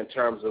missing in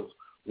terms of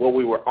what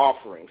we were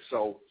offering.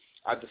 So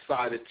I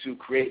decided to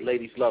create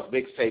Ladies Love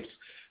Mixtapes,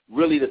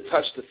 really to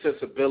touch the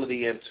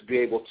sensibility and to be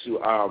able to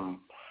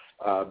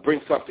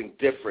bring something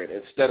different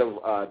instead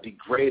of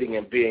degrading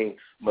and being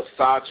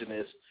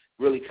misogynist,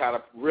 really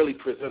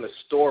present a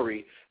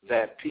story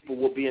that people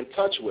will be in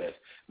touch with,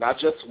 not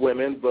just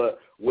women, but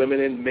women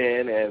and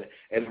men,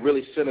 and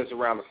really centers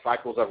around the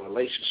cycles of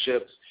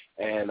relationships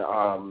and,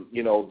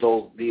 you know,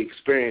 the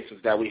experiences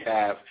that we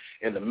have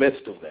in the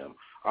midst of them.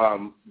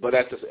 But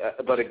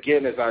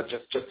again, as I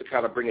just to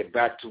kind of bring it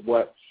back to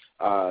what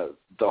the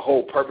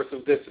whole purpose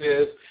of this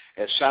is,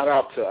 and shout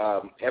out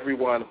to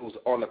everyone who's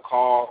on the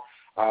call.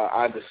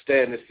 I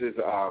understand this is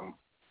the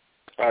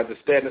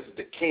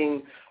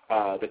King's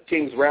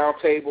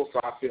Roundtable,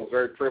 so I feel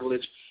very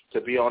privileged to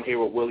be on here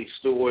with Willie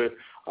Stewart,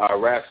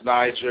 Ras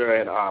Niger,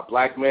 and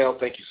BLAQMEL.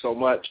 Thank you so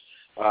much.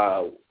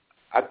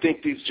 I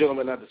think these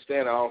gentlemen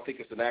understand. I don't think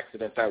it's an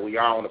accident that we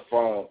are on the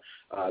phone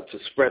to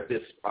spread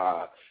this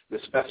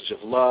message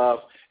of love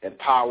and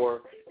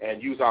power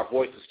and use our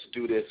voices to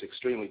do this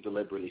extremely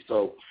deliberately.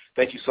 So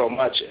thank you so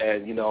much.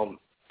 And, you know,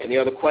 any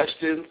other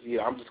questions?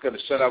 Yeah, I'm just going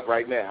to shut up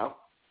right now.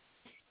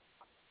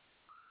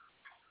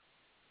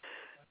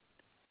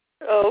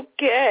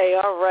 Okay,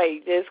 all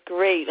right, that's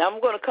great. I'm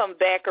going to come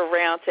back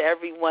around to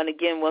everyone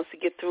again once we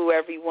get through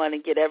everyone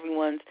and get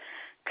everyone's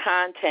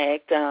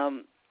contact,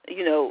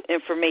 you know,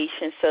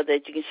 information so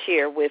that you can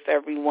share with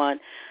everyone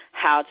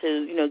how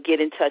to, you know,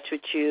 get in touch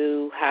with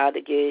you, how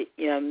to get,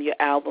 you know, your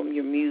album,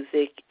 your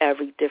music,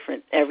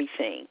 everything.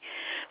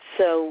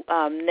 So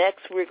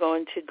next we're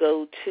going to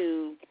go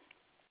to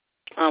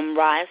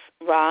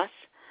Ross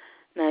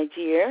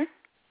Niger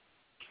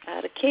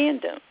out of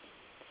Camden.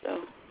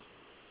 So.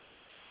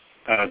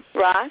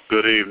 Ross?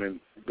 Good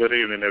evening,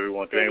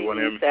 everyone. Can anyone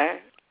hear me?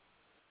 Sir.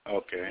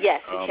 Okay. Yes,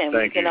 we can.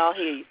 We can all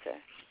hear you, sir.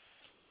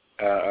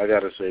 I got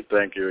to say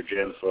thank you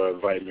again for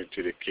inviting me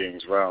to the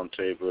King's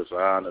Roundtable. It's an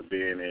honor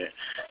being here,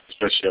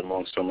 especially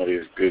among some of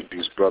these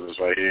brothers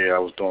right here. I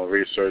was doing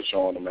research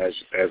on them as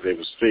they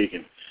were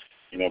speaking.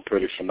 You know,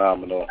 pretty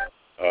phenomenal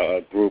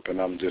group, and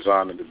I'm just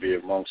honored to be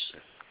amongst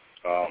it.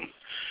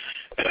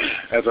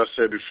 As I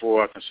said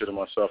before, I consider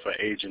myself an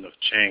agent of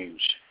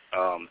change.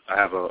 I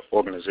have an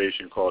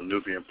organization called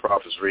Nubian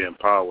Prophets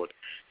Reempowered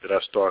that I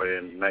started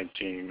in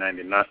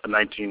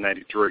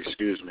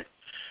 1993,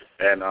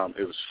 and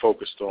it was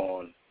focused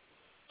on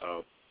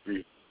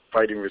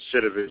fighting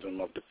recidivism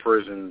of the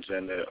prisons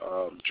and the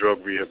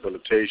drug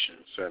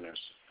rehabilitation centers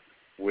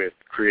with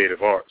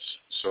creative arts.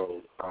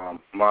 So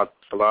my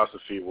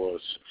philosophy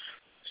was,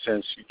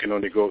 since you can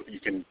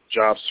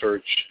job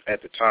search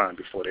at the time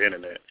before the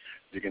internet.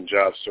 You can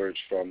job search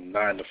from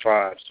 9 to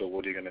 5, so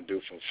what are you going to do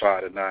from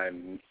 5 to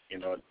 9, you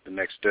know, the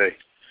next day?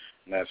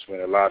 And that's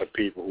when a lot of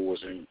people who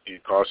was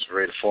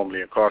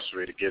formerly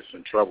incarcerated, gets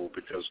in trouble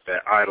because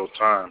that idle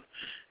time,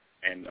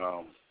 and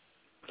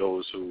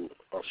those who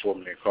are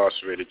formerly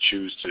incarcerated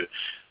choose to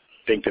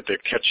think that they're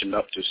catching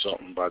up to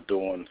something by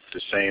doing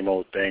the same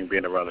old thing,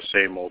 being around the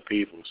same old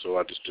people. So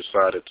I just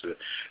decided to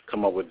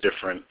come up with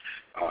different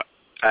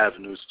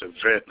avenues to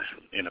vent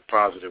in a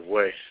positive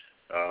way.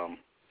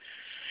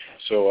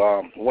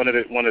 So one of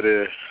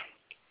the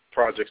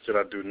projects that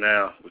I do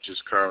now, which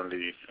is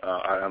currently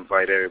I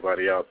invite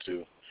everybody out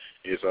to,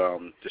 is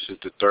this is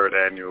the 3rd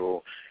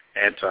annual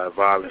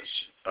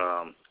anti-violence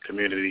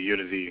community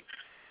unity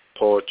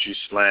poetry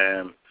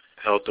slam,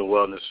 health and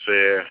wellness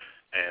fair,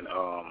 and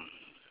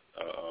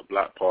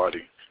block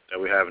party that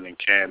we're having in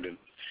Camden.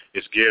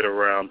 It's geared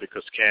around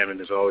because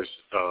Camden is always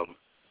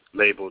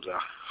labeled a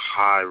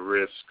high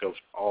risk of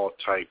all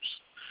types.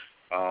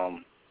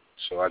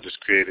 So I just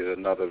created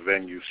another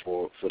venue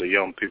for the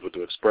young people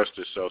to express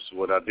themselves. So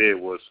what I did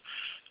was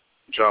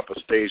drop a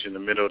stage in the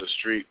middle of the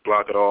street,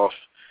 block it off,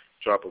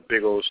 drop a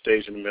big old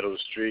stage in the middle of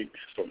the street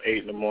from 8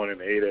 in the morning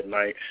to 8 at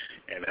night,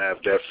 and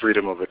have that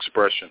freedom of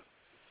expression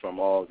from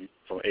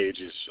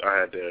ages. I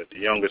had the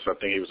youngest, I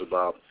think he was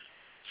about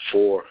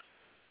 4,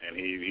 and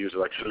he was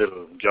like a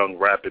little young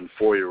rapping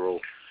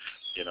 4-year-old,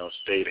 you know,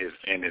 stayed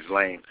in his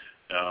lane.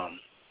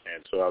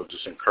 And so I was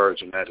just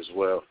encouraging that as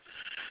well.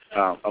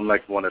 I'm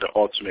like one of the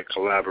ultimate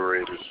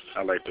collaborators.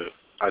 I like to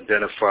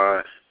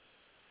identify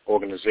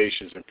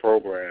organizations and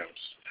programs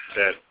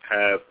that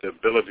have the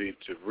ability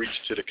to reach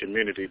to the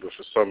community, but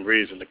for some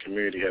reason the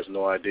community has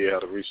no idea how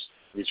to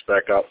reach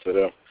back out to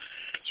them.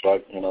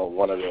 So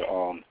one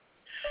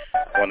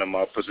of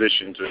my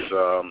positions is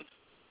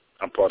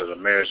I'm part of the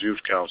Mayor's Youth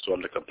Council.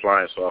 I'm the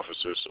compliance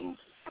officer. So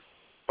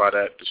by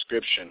that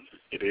description,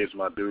 it is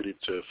my duty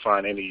to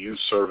find any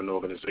youth-serving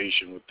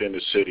organization within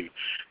the city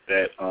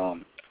that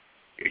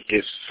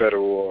gets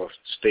federal or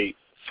state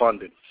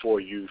funding for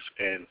youth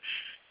and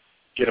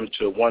get them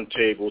to one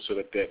table so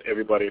that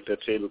everybody at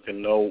that table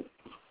can know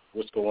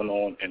what's going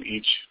on, and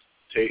each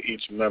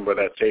member of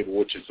that table,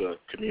 which is a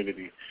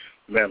community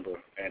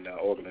member and an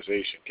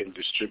organization, can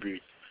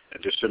distribute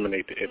and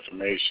disseminate the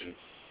information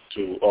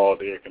to all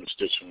their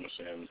constituents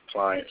and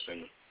clients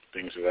and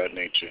things of that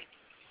nature.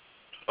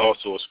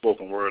 Also a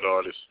spoken word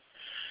artist.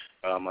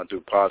 I do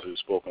positive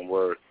spoken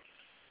word.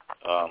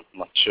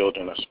 My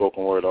children are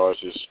spoken word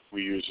artists.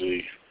 We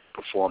usually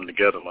perform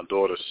together. My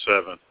daughter's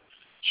 7.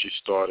 She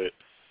started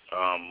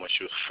when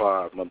she was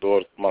 5.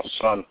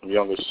 My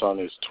youngest son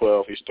is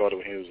 12. He started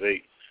when he was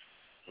 8.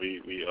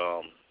 We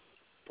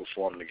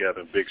perform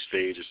together, big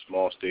stages,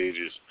 small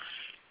stages,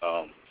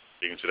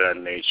 things of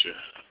that nature.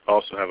 I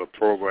also have a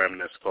program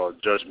that's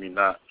called Judge Me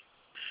Not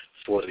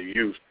for the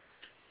youth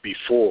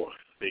before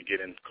they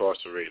get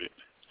incarcerated.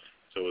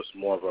 So it's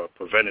more of a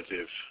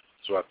preventative.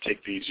 So I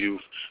take these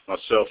youth,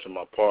 myself and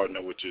my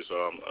partner, which is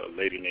a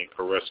lady named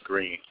Caress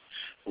Green,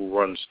 who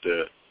runs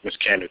the Miss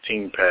Canada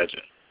Teen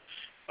Pageant.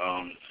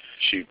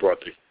 She brought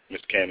the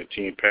Miss Canada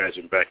Teen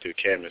Pageant back to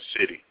Kansas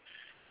City.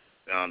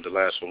 The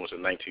last one was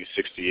in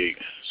 1968,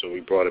 so we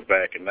brought it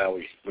back, and now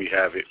we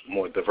have it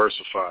more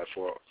diversified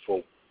for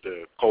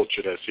the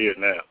culture that's here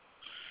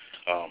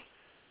now.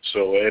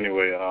 So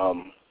anyway,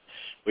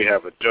 we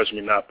have a Judge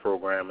Me Not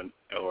program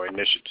or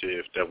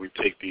initiative that we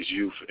take these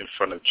youth in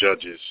front of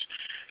judges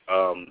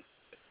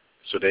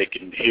so they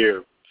can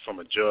hear from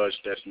a judge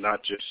that's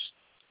not just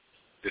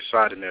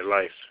deciding their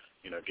life.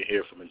 Can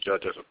hear from a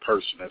judge as a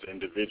person, as an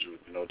individual,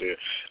 their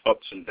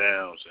ups and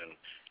downs and,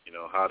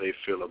 how they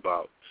feel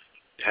about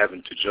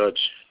having to judge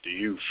the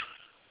youth.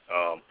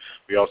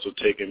 We also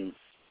take them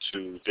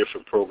to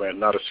different programs,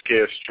 not a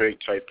scare straight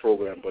type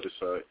program, but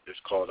it's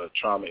called a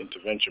trauma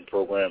intervention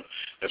program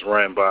that's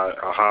run by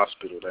a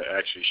hospital that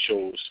actually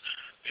shows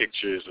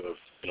pictures of,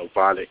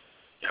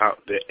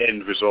 the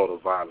end result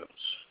of violence.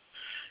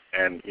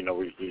 And,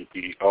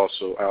 I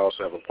also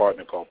have a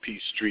partner called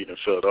Peace Street in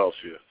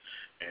Philadelphia,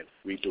 and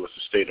we do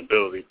a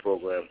sustainability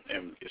program,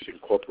 and it's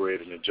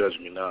incorporated in the Judge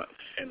Me Not,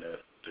 and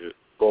the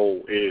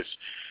goal is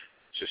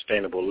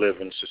sustainable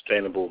living,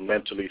 sustainable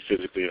mentally,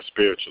 physically, and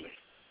spiritually.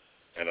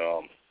 And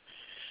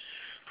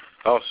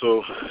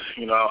also,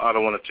 I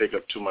don't want to take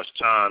up too much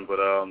time, but,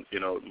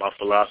 my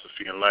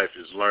philosophy in life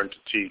is learn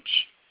to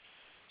teach,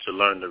 to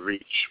learn to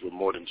reach with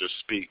more than just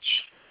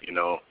speech, and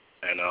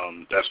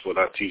that's what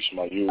I teach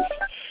my youth.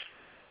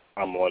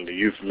 I'm one of the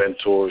youth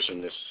mentors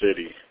in this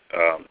city.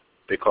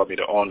 They call me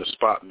the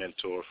on-the-spot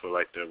mentor for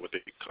what they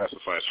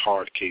classify as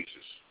hard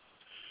cases.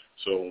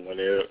 So when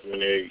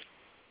they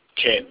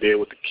can't deal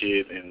with the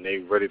kid and they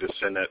ready to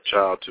send that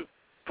child to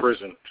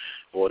prison,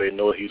 or they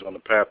know he's on the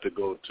path to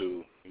go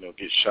to,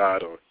 get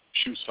shot or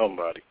shoot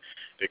somebody,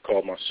 they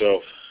call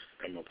myself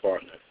and my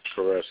partner,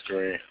 Caress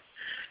Green,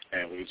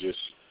 and we just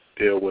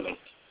deal with them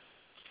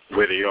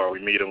where they are. We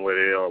meet them where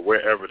they are,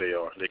 wherever they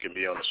are. They can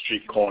be on the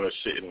street corner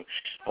sitting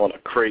on a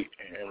crate,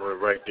 and we're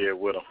right there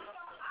with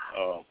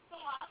them.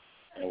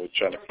 And we're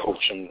trying to coach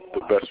them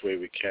the best way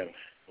we can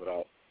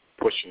without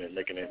pushing it,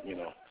 making it,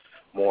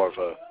 more of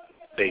a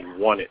they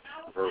want it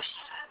versus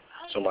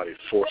somebody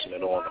forcing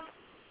it on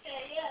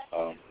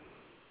them.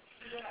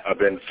 I've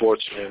been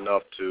fortunate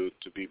enough to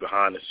be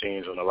behind the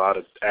scenes on a lot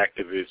of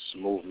activist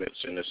movements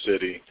in the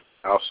city,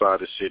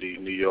 outside the city,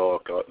 New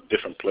York,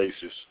 different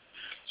places.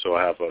 So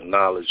I have a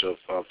knowledge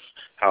of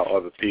how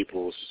other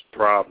people's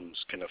problems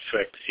can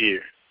affect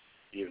here,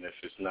 even if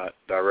it's not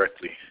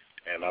directly.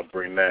 And I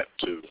bring that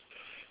to,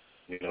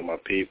 my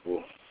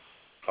people.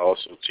 I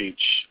also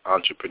teach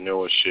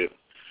entrepreneurship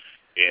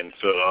in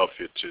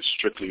Philadelphia to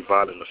strictly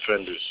violent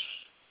offenders,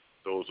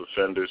 those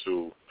offenders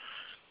who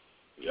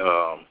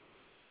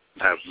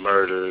have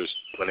murders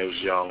when they was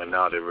young and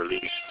now they're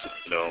released,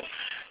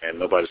 and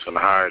nobody's going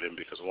to hire them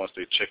because once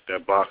they check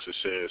that box that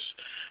says,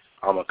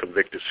 I'm a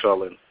convicted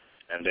felon,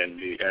 and then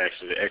the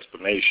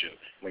explanation,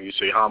 when you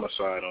say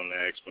homicide on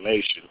the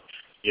explanation,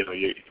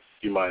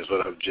 you might as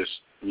well have just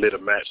lit a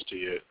match to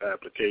your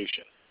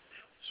application.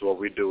 So what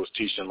we do is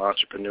teach them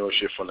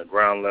entrepreneurship from the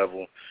ground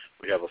level.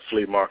 We have a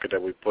flea market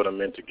that we put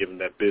them in to give them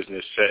that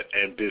business set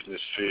and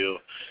business feel,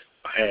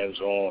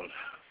 hands-on,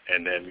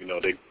 and then,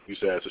 they use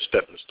that as a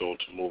stepping stone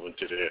to move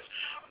into their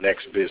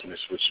next business,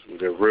 which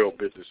their real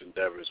business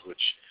endeavors,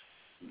 which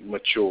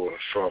mature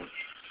from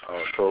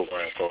our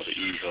program called the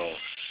E-Zone.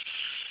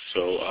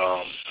 So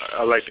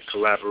I like to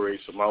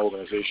collaborate. So my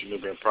organization,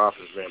 Nubian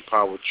Profits,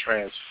 Reempowered,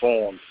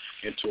 transformed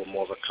into a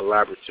more of a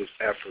collaborative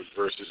effort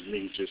versus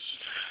me just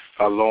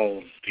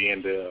alone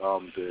being the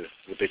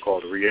what they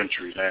call the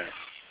reentry now.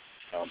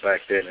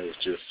 Back then it was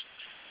just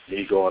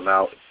me going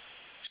out,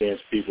 seeing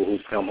people who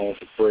come home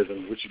from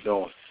prison. What you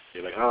doing?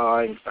 They're like,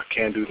 I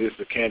can't do this,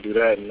 I can't do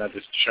that, and I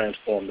just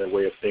transform their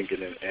way of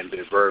thinking and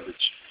their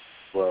verbiage.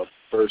 Well,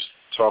 first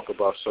talk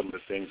about some of the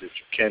things that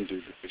you can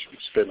do, because you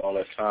spend all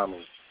that time,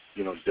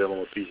 dealing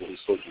with people who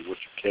told you what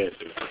you can't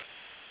do.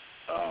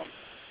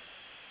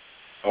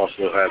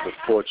 Also had the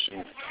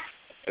fortune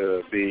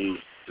to be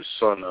the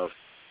son of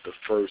the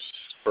first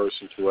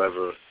person to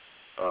ever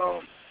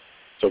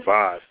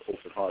survive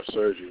open heart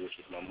surgery, which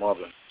was my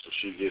mother. So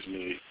she gives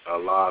me a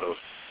lot of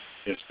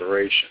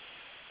inspiration.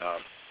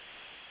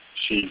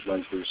 She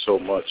went through so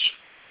much,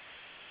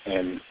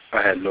 and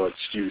I had no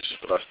excuse,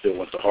 but I still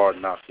went the hard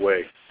knock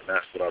way, and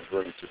that's what I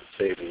bring to the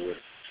table with.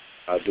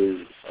 I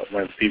do,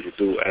 when people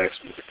do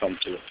ask me to come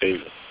to the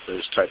table,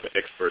 this type of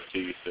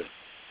expertise, and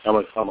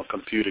I'm a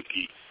computer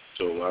geek,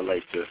 so I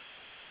like to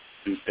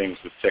do things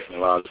with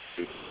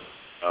technological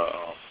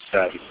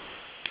savvy.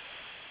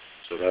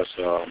 So that's,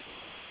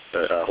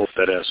 I hope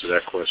that answers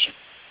that question.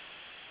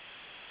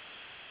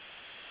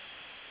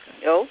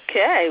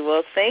 Okay,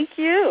 well, thank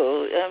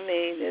you. I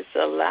mean, it's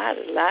a lot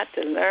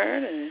to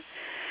learn, and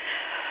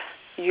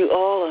you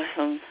all are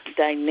some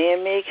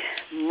dynamic,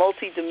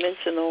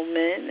 multidimensional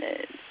men,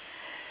 and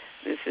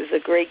this is a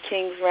great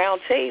King's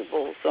Round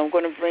Table. So I'm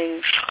going to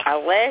bring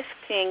our last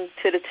king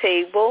to the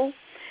table,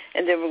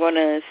 and then we're going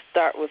to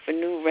start with a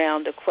new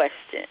round of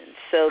questions.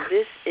 So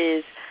this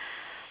is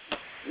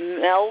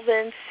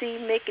Melvin C.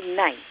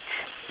 McKnight,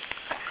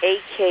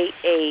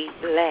 a.k.a.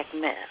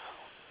 BLAQMEL.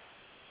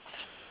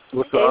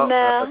 What's hey, up?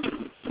 Mel.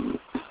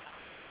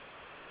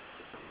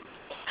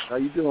 How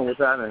you doing? What's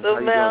happening? So, How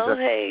you Mel, doing,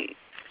 hey.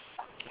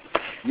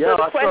 Yeah,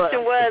 so the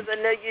question was, I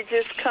know you're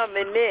just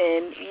coming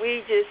in.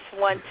 We just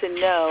want to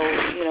know,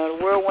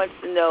 the world wants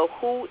to know,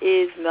 who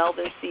is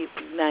Melvin C.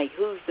 McKnight?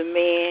 Who's the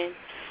man?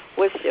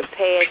 What's your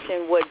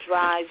passion? What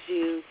drives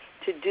you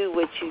to do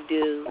what you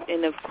do?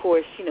 And, of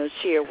course,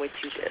 share what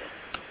you do.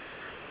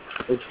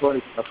 It's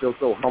funny. I feel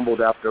so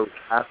humbled after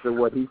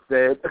what he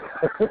said.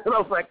 I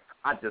was like,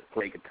 I just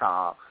play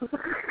guitar.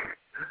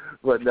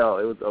 But no,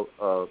 it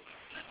was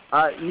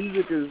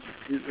music is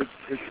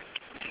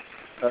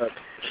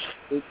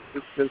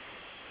it's just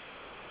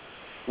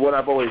what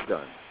I've always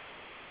done.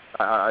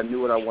 I knew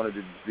what I wanted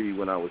to be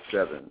when I was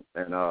 7,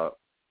 and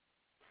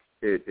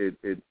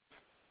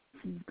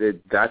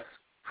that's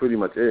pretty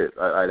much it.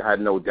 I had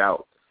no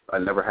doubts. I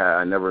never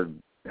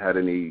had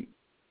any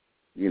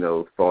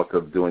thoughts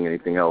of doing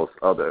anything else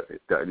other.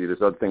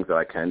 There's other things that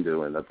I can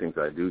do and other things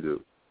that I do.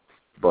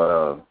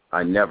 But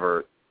I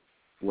never,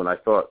 when I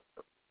thought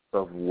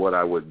of what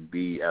I would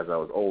be as I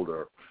was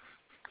older,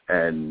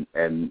 and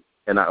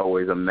I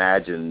always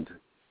imagined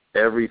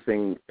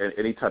everything,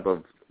 any type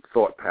of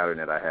thought pattern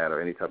that I had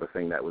or any type of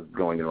thing that was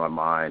going in my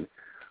mind,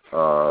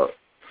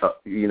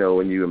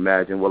 when you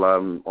imagine, well,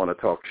 I'm on a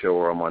talk show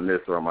or I'm on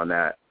this or I'm on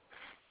that,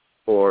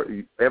 or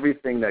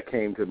everything that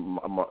came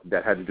to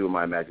that had to do with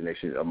my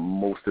imagination,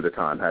 most of the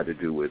time had to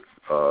do with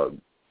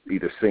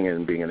either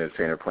singing, being an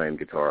entertainer, playing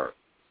guitar,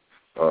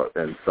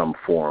 in some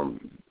form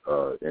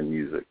in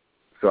music.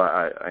 So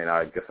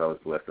I guess I was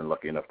blessed and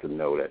lucky enough to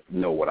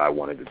know what I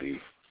wanted to be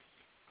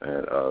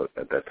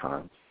at that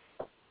time.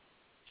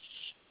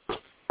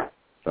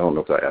 I don't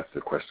know if I asked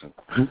the question.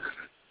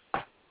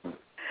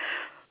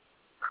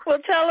 Well,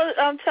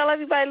 tell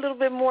everybody a little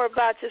bit more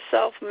about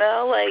yourself,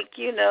 Mel. Like,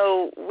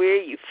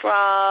 where you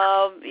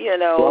from,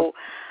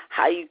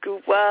 how you grew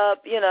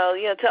up,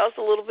 tell us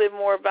a little bit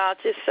more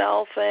about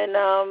yourself, and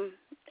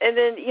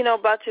then,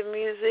 about your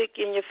music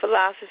and your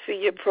philosophy,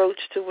 your approach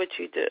to what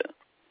you do.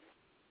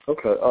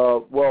 Okay. I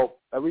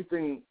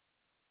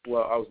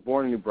was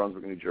born in New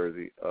Brunswick, New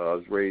Jersey. I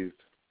was raised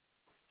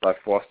by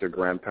foster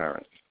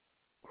grandparents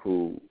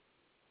who,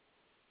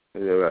 I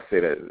say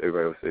that,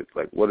 everybody will say,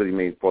 like, what do you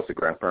mean foster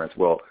grandparents?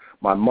 Well,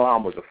 my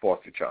mom was a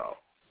foster child,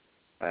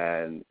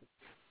 and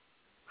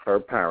her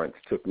parents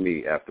took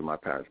me after my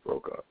parents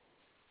broke up.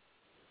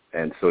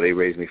 And so they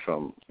raised me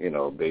from,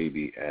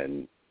 baby,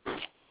 and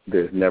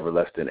there's never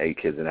less than 8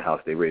 kids in the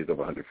house. They raised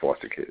over 100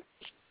 foster kids.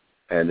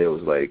 And there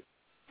was, like,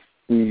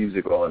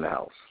 music all in the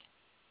house.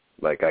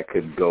 Like, I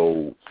could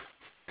go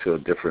to a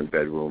different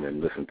bedroom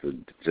and listen to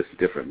just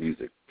different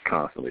music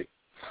constantly.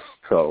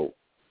 So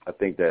I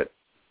think that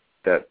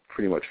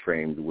pretty much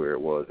framed where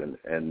it was. And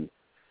as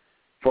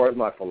far as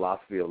my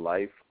philosophy of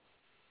life,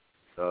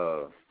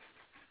 I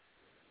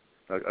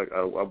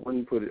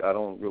wouldn't put it, I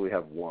don't really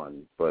have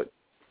one, but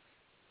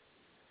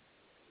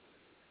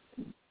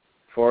as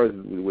far as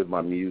with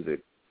my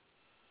music,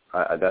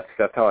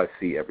 that's how I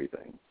see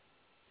everything.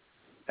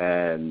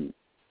 And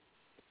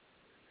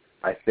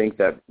I think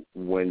that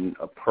when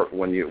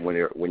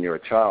you're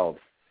a child,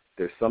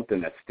 there's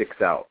something that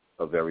sticks out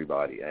of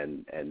everybody,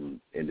 and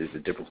there's a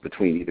difference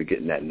between either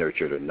getting that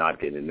nurtured or not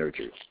getting it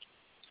nurtured.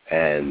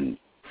 And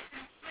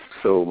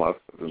so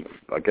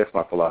I guess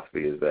my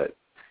philosophy is that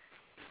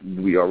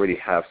we already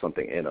have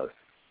something in us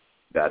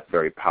that's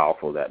very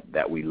powerful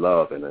that we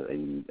love,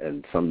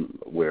 and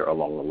somewhere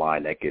along the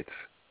line that gets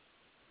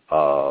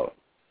kind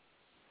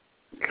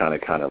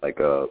of like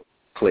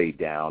played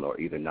down or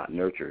either not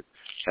nurtured.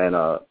 And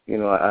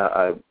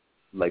I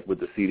like with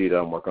the CD that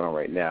I'm working on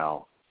right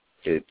now,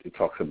 it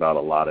talks about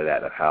a lot of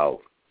that, of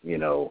how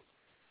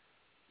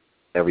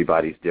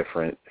everybody's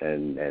different,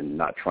 and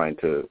not trying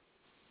to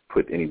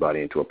put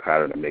anybody into a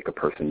pattern and make a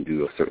person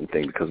do a certain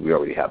thing, because we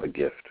already have a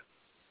gift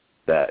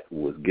that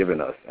was given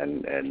us,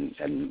 and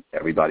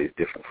everybody's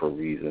different for a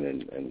reason,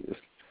 and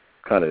just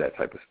kind of that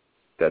type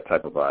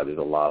of vibe. There's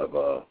a lot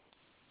of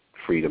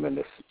freedom in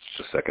the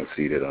second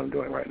CD that I'm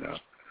doing right now.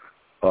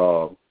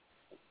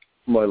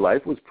 My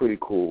life was pretty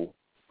cool.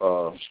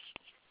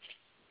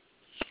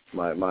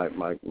 My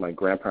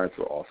grandparents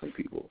were awesome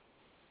people.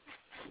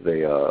 They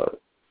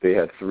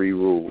had 3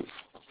 rules.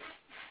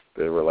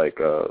 They were like,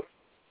 go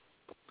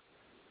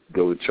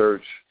to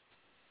church,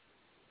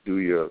 do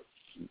your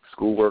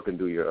schoolwork, and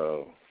do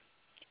your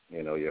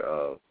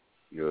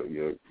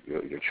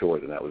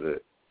chores, and that was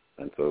it.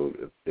 And so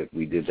if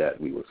we did that,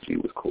 we was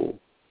cool.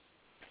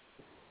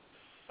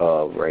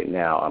 Right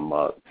now, I'm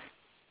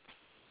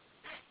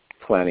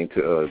planning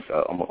to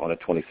on the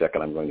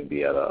 22nd. I'm going to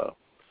be at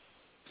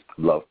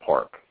Love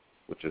Park,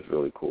 which is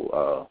really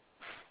cool.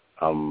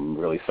 I'm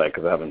really psyched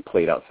because I haven't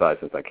played outside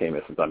since I came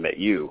here, since I met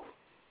you,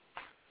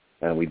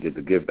 and we did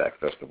the Give Back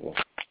Festival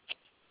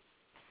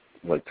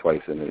like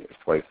twice.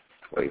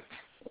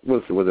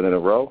 Was it in a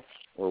row,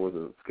 or was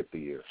it skip the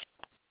year?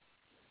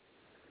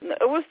 No,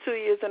 it was 2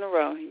 years in a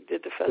row. He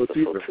did the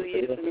festival 2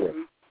 years in a row.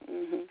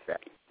 Mm-hmm.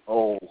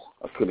 Oh,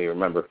 I couldn't even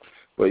remember.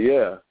 But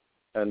yeah,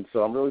 and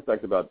so I'm really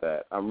psyched about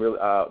that. I'm really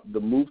the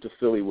move to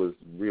Philly was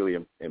really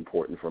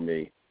important for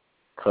me,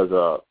 because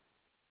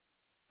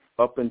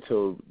up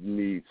until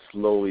me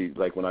slowly,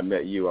 like when I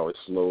met you, I was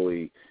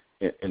slowly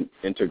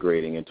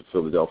integrating into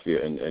Philadelphia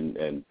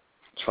and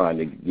trying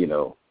to,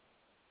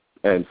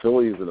 and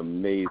Philly is an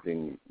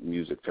amazing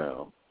music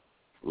town.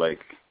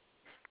 Like,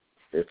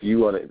 if you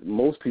want to,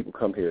 most people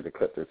come here to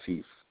cut their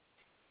teeth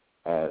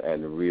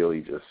and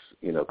really just,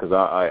 because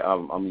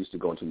I'm used to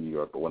going to New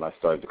York, but when I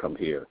started to come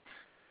here,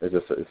 it's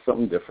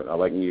something different. I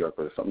like New York,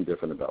 but there's something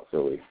different about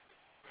Philly.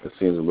 It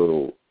seems a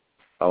little,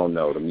 I don't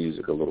know, the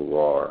music a little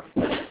raw,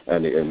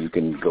 and you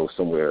can go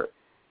somewhere,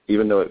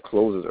 even though it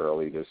closes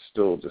early, there's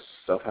still just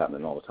stuff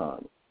happening all the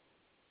time,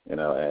 and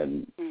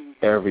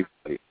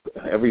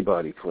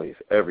everybody plays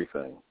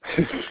everything.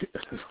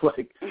 It's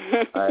like,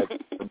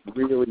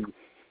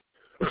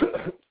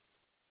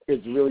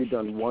 it's really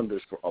done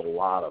wonders for a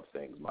lot of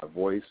things. My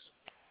voice,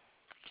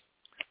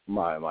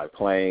 my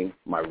playing,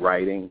 my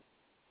writing,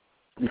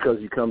 because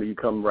you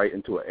come right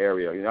into an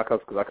area,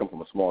 because I come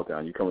from a small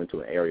town, you come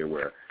into an area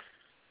where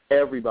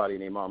everybody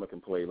and their mama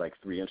can play like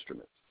 3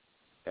 instruments.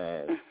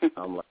 And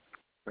I'm like,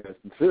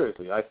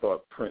 seriously, I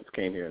thought Prince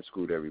came here and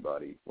screwed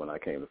everybody when I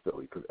came to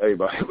Philly, because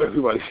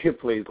everybody here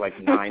plays like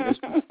 9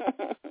 instruments.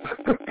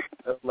 I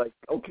was like,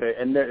 okay,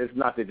 and it's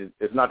not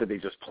that they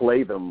just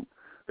play them;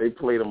 they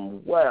play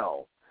them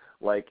well,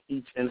 like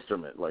each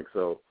instrument. Like,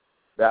 so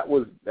that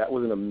was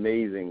an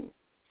amazing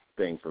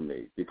thing for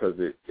me, because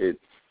it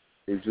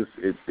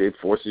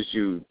forces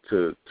you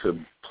to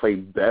play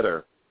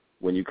better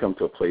when you come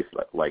to a place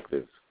like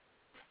this.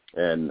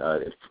 And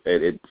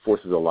it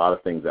forces a lot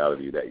of things out of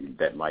you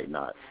that might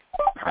not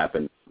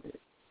happen.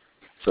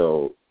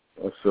 So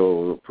I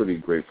feel pretty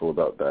grateful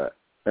about that.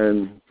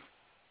 And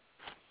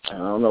I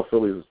don't know,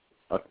 Philly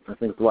I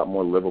think it's a lot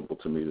more livable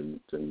to me than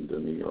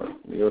New York.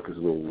 New York is a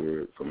little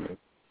weird for me.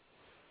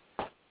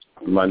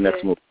 My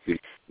next move would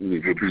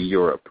be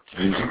Europe.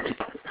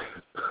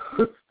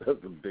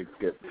 That's a big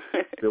skip.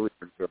 Philly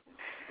for sure.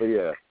 But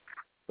yeah,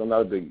 I'm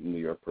not a big New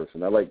York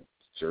person. I like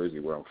Jersey,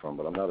 where I'm from,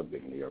 but I'm not a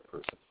big New York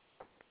person.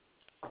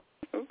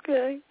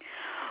 Okay.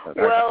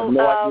 Well, I have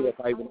no idea if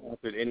I even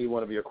answered any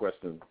one of your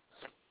questions.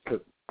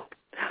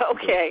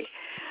 Okay.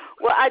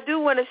 Well, I do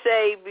want to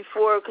say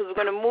before, because we're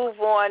going to move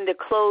on to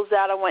close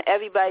out, I want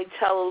everybody to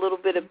tell a little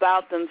bit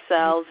about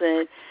themselves.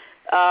 And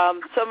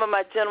some of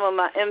my gentlemen,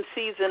 my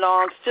MCs and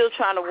all, I'm still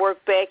trying to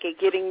work back at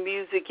getting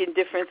music and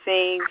different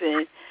things.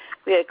 And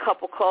we had a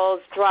couple calls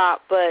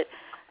drop. But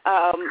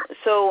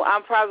so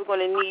I'm probably going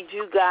to need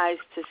you guys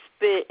to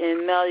spit.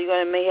 And, Mel,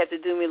 you're may have to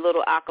do me a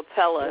little a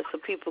cappella so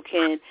people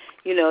can,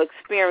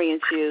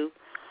 experience you.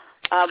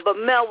 But,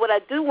 Mel, what I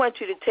do want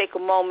you to take a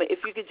moment,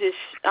 if you could just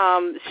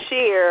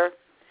share,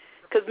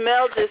 because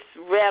Mel just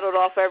rattled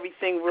off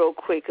everything real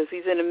quick because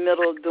he's in the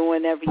middle of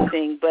doing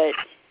everything. But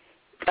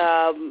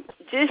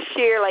just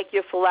share, like,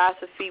 your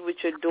philosophy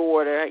with your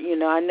daughter.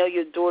 I know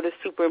your daughter's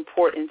super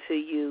important to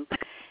you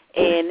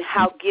and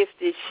how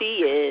gifted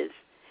she is.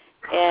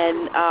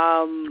 And,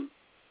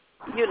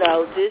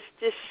 just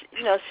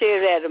share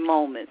that at a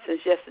moment.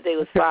 Since yesterday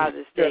was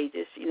Father's Day,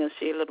 just,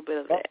 share a little bit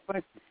of that.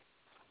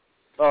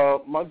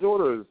 My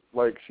daughter is,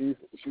 like, she's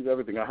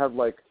everything. I have,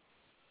 like,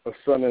 a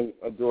son and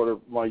a daughter.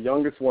 My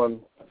youngest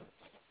one,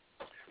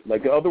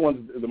 like the other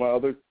ones, my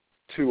other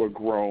 2 are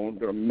grown.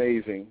 They're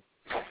amazing,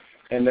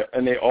 and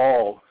they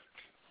all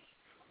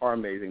are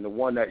amazing. The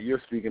one that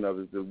you're speaking of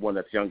is the one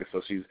that's younger,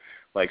 so she's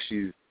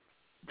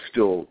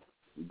still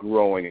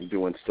growing and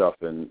doing stuff,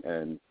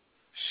 and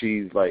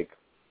she's been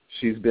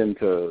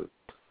to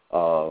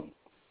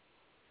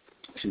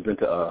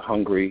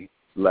Hungary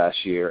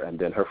last year, and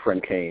then her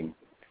friend came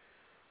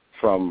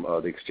from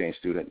the exchange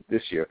student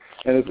this year.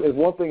 And it's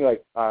one thing,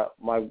 like I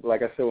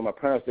said, with my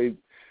parents,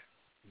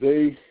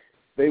 they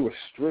were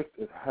strict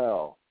as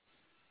hell,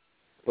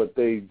 but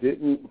they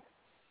didn't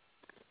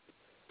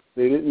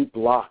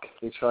block.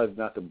 They tried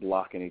not to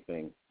block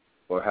anything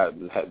or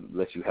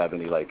let you have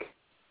any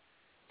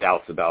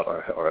doubts about,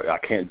 or I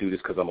can't do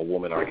this because I'm a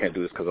woman, or I can't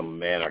do this because I'm a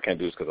man, or I can't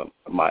do this because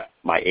I'm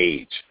my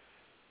age.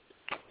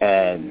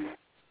 And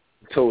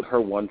told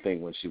her one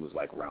thing when she was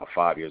around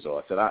 5 years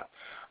old. I said,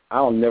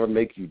 I'll never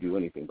make you do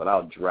anything, but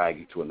I'll drag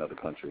you to another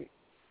country.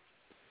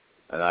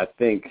 And I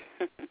think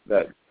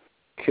that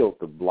killed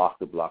the block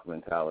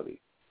mentality,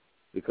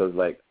 because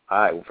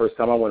first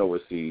time I went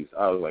overseas,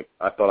 I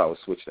thought I was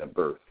switched at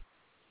birth.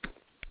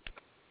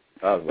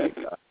 I was like,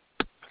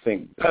 I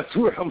think that's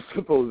where I'm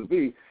supposed to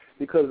be,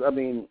 because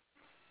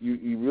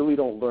you really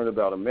don't learn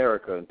about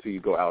America until you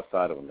go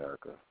outside of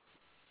America.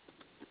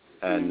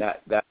 And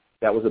that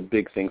was a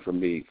big thing for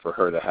me, for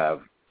her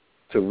to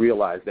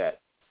realize that,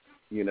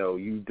 you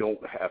don't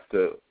have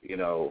to,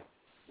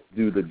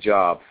 do the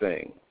job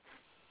thing.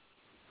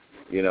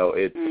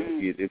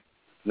 It's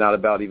not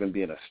about even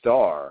being a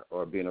star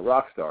or being a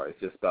rock star. It's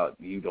just about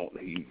you don't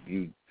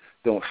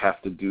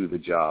have to do the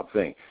job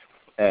thing,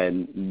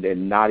 and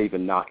not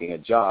even knocking a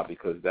job,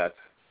 because that's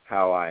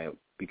how I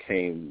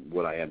became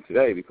what I am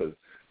today, because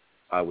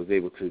I was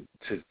able to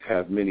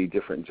have many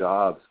different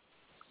jobs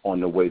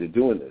on the way to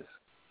doing this.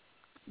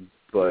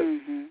 But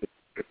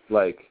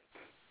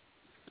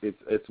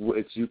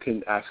it's you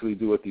can actually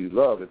do what you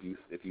love if you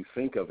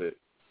think of it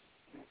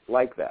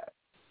like that.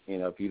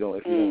 If you don't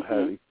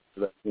have,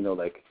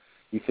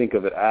 you think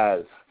of it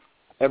as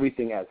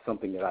everything as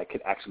something that I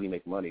could actually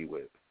make money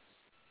with.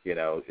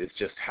 It's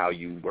just how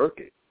you work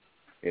it.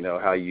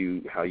 How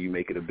you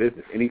make it a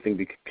business.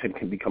 Anything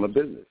can become a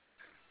business.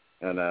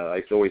 And I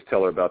used to always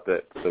tell her about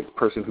the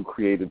person who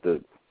created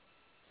the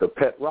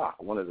pet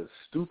rock, one of the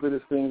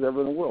stupidest things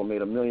ever in the world,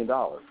 made $1 million.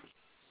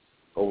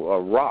 A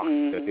rock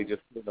that they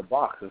just put in a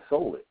box and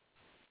sold it.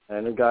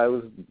 And the guy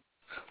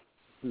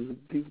he's a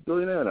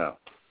billionaire now.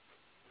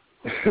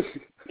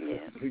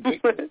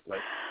 Ridiculous.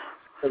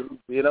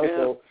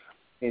 So,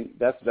 and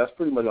that's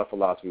pretty much my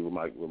philosophy with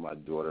my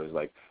daughter,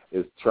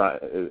 is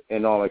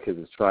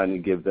trying to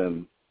give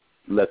them,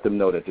 let them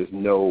know that there is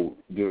no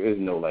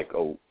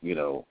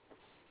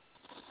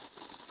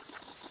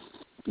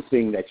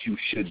thing that you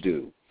should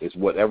do. It's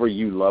whatever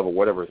you love or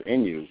whatever is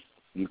in you.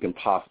 You can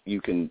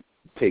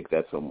take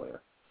that somewhere.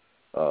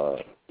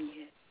 I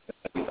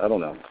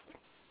don't know.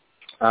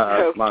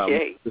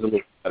 Okay. It's a little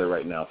better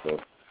right now, so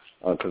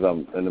because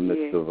I'm in the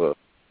midst of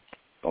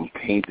I'm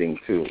painting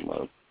too in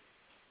my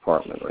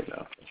apartment right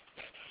now,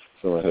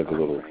 so I have a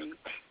little.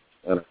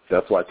 And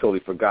that's why I totally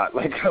forgot.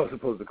 I was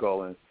supposed to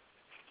call in.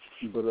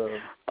 But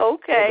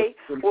okay.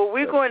 Well,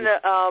 we're going to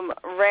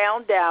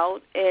round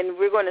out, and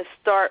we're going to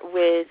start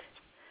with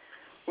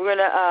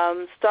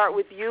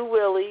you,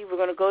 Willie. We're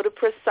going to go to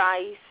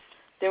Precise.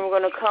 Then we're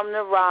going to come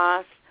to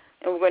Ross,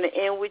 and we're going to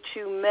end with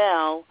you,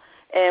 Mel.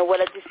 And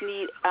what I just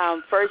need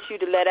first you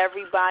to let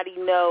everybody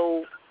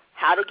know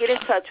how to get in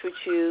touch with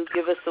you.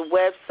 Give us a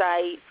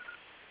website.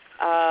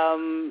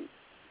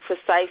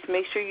 Precise.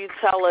 Make sure you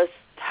tell us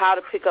how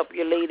to pick up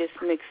your latest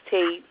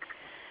mixtape,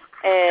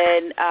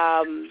 and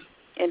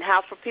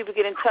how for people to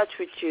get in touch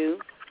with you.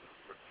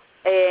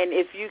 And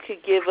if you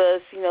could give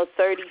us,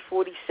 30,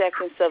 40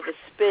 seconds of a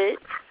spit.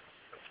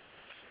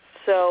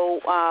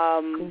 So,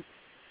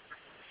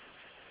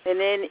 and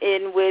then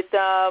in with,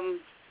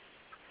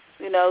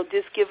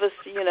 just give us,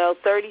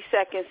 30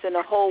 seconds and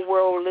the whole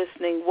world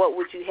listening, what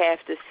would you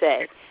have to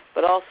say?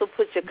 But also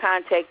put your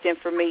contact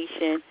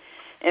information.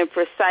 And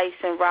Precise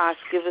and Ross,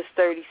 give us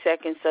 30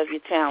 seconds of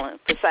your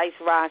talent. Precise,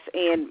 Ross,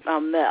 and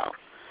Mel.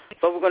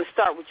 But we're going to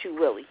start with you,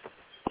 Willie.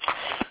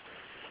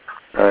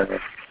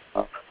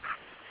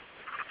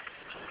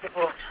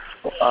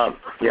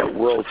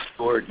 Will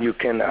Stewart. You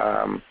can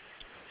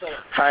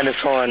find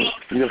us on.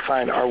 You can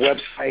find our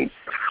website.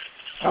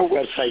 Our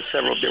website,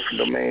 several different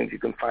domains. You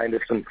can find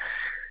us on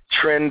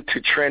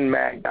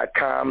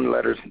trend2trendmag.com,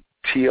 letters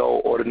TO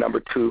or the number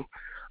 2,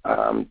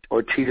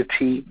 or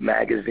T2T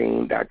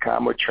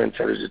magazine.com, or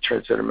Trendsetters to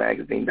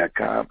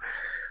TrendsetterMagazine.com.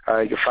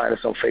 You can find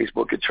us on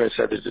Facebook at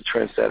Trendsetters to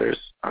Trendsetters.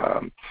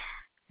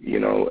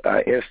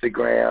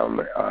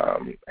 Instagram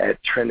at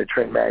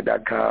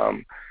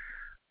trend2trendmag.com.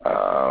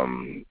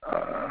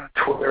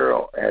 Twitter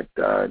at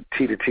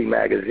T2T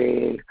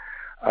Magazine.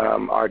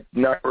 Our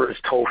number is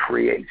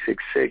toll-free,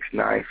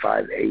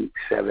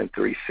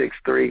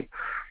 866-958-7363. Give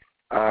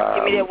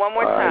me that one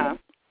more time.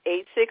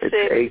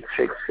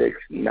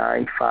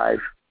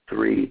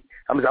 866-953.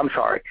 I'm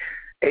sorry,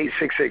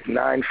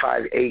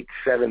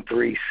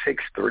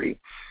 866-958-7363.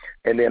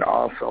 And then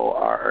also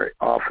our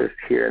office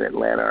here in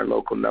Atlanta, our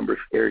local numbers,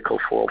 area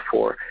code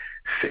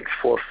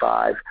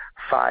 404-645-5655.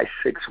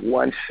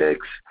 5616.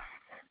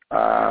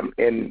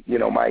 And,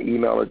 my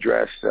email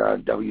address,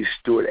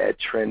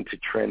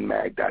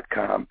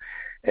 wstewart@trendtotrendmag.com,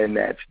 and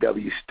that's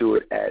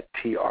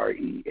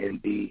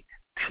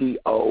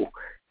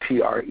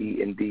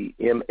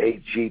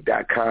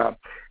wstewart@trendtotrendmag.com.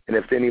 And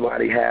if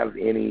anybody has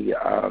any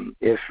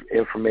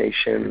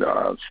information,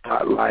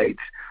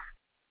 spotlights,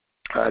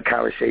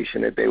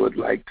 conversation that they would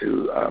like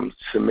to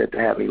submit to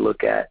have me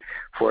look at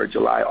for a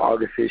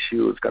July-August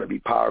issue, it's going to be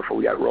powerful.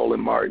 We got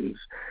Roland Martin's,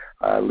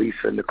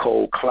 Lisa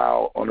Nicole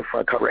Cloud on the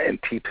front cover,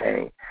 and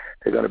T-Pain.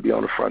 They're going to be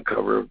on the front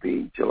cover of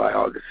the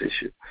July-August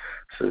issue.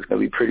 So it's going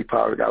to be pretty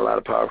powerful. Got a lot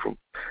of powerful,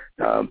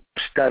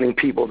 stunning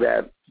people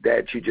that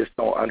you just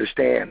don't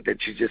understand,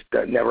 that you just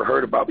never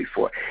heard about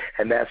before.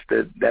 And that's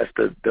the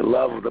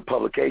love of the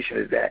publication,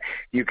 is that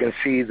you can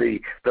see the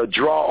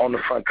draw on the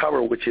front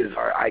cover, which is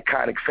our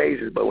iconic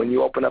phases. But when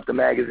you open up the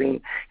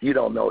magazine, you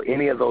don't know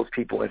any of those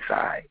people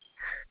inside.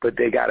 But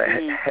they got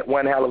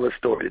one hell of a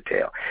story to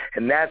tell.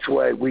 And that's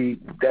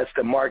that's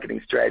the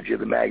marketing strategy of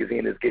the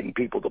magazine, is getting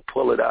people to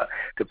pull it up,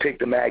 to pick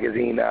the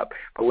magazine up.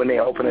 But when they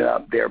open it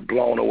up, they're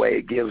blown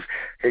away.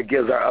 It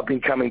gives our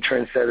up-and-coming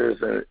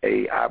trendsetters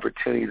a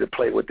opportunity to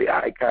play with the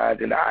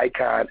icons, and the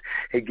icons,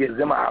 it gives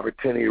them an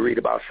opportunity to read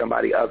about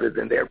somebody other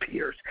than their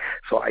peers.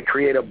 So I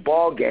create a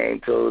ball game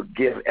to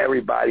give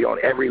everybody on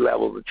every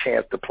level the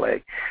chance to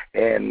play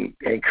and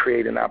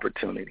create an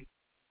opportunity.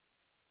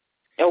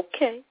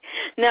 Okay.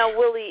 Now,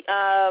 Willie,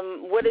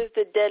 what is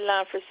the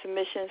deadline for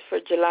submissions for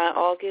July,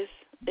 August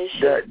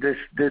issue?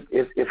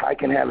 If I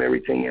can have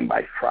everything in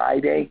by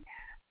Friday,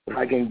 if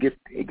I can get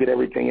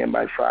everything in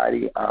by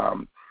Friday,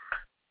 and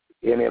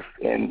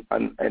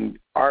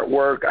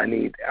artwork, I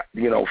need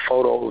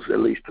photos at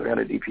least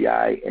 300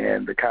 DPI,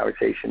 and the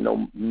conversation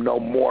no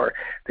more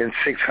than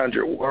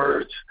 600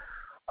 words.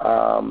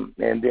 And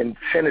then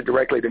send it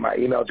directly to my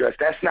email address.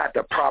 That's not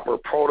the proper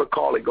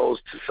protocol. It goes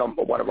to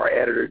one of our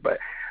editors, but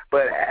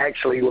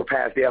actually we're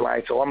past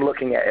deadline, so I'm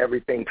looking at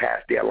everything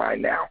past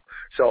deadline now.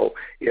 So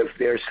if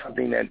there's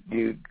something that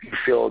you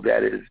feel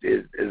that is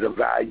of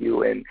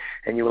value and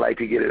you would like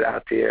to get it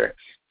out there,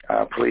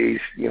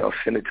 please,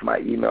 send it to my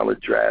email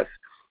address.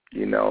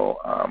 I'm in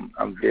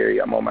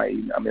my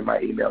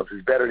emails.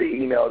 It's better to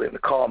email than to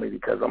call me,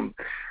 because I'm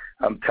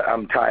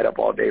tied up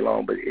all day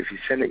long. But if you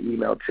send an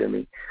email to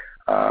me,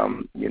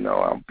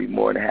 I'll be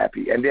more than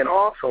happy. And then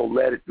also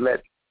let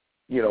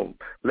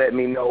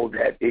me know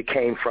that it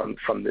came from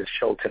this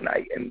show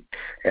tonight, and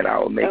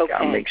I'll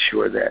make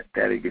sure that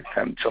it gets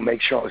done. So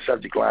make sure on the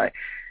subject line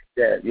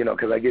that,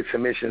 because I get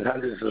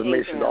hundreds of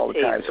submissions all the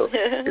time. So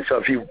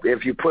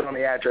if you put on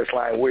the address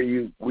line where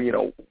you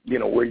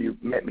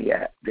met me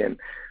at, then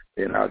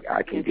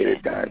I can get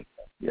it done.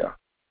 Yeah.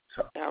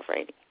 So. All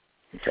righty.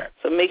 Okay.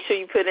 So make sure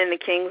you put in the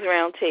King's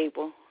Round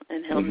Table,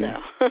 and he'll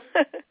know.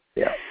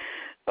 Yeah.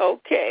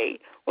 Okay.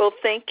 Well,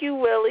 thank you,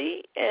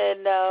 Willie,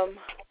 and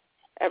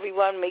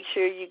everyone, make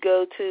sure you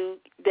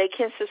they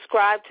can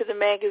subscribe to the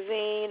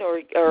magazine, or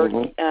you go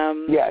to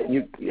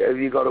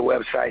the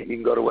website. You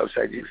can go to the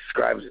website. You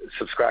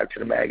subscribe to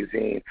the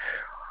magazine.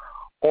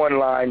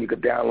 Online, you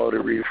can download it,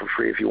 read it for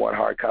free. If you want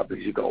hard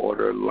copies, you can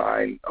order it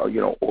online, or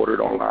order it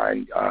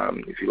online.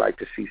 If you like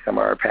to see some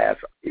of our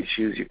past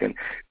issues, you can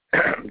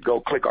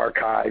go click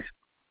archives,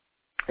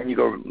 and you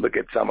go look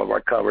at some of our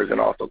covers, and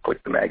also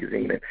click the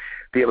magazine and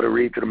be able to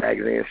read through the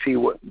magazine and see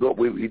what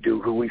we do,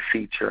 who we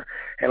feature.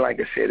 And like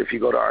I said, if you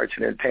go to our arts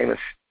and entertainment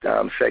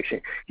section,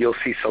 you'll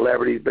see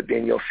celebrities, but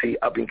then you'll see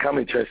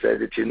up-and-coming trendsetters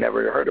that you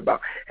never heard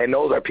about. And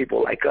those are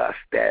people like us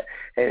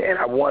and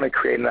I want to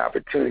create an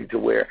opportunity to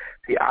where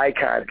the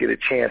icons get a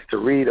chance to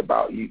read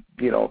about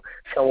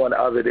someone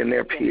other than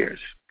their peers.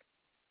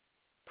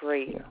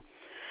 Great. Yeah.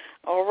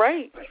 All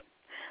right.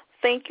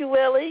 Thank you,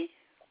 Willie.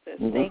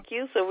 Thank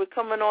you. So we're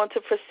coming on to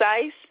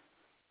Precise.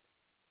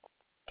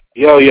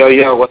 Yo,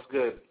 what's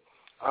good?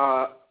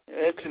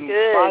 It's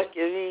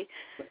good.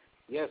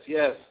 Yes.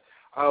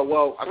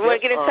 Well, I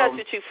want to get in touch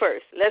with you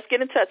first. Let's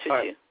get in touch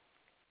with you.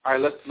 All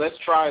right, let's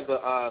try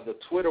the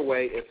Twitter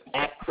way. It's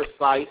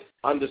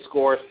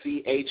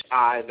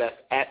 @precise_CHI.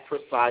 That's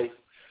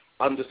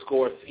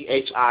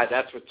 @precise_CHI.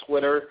 That's for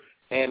Twitter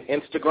and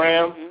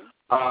Instagram.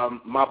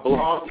 My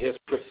blog is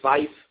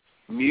Precise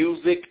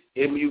Music,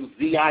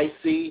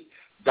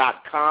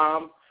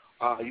 MUZIC.com.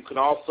 You can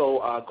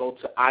also go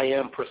to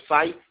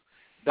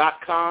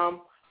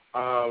IamPrecise.com.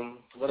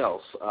 What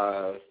else?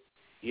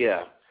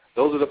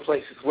 Those are the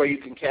places where you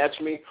can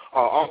catch me.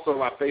 Also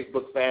my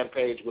Facebook fan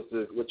page,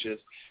 which is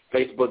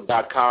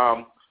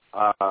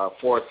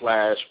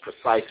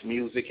facebook.com/Precise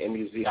Music,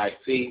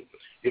 MUZIC.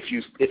 If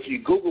you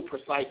Google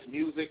Precise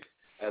Music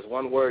as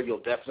one word, you'll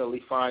definitely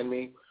find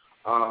me.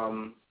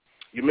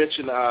 You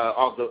mentioned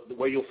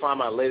where you'll find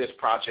my latest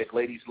project,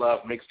 Ladies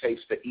Love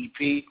Mixtapes, the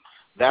EP.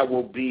 That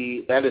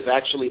is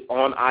actually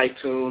on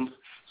iTunes,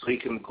 so you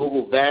can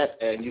Google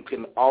that, and you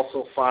can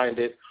also find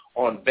it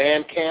on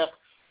Bandcamp.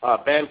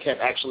 Bandcamp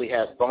actually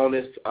has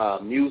bonus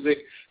music.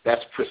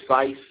 That's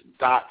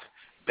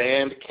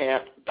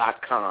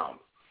precise.bandcamp.com.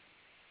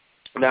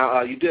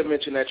 Now, you did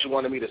mention that you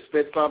wanted me to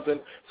spit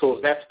something, so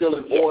is that still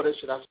in order?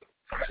 Should I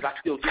Should I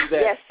still do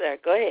that? Yes, sir.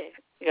 Go ahead.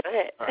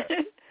 All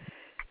right.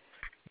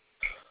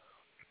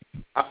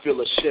 I feel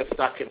a shift.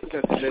 I can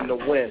sense it in the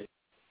wind.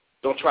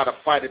 Don't try to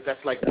fight it.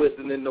 That's like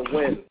wisdom in the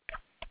wind.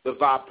 The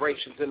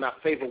vibrations in our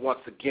favor once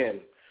again.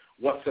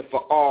 Once and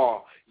for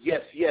all.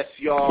 Yes, yes,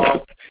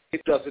 y'all.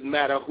 It doesn't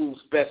matter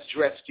who's best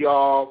dressed,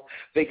 y'all.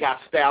 They got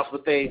styles,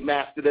 but they ain't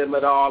mastered them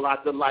at all. I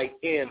delight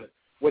in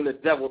when the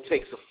devil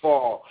takes a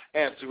fall.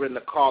 Answering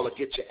the call or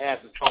get your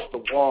asses off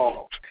the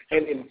wall.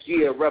 And in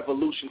gear,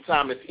 revolution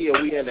time is here.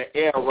 We in the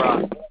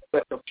era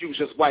where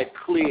confusion's white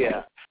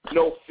clear.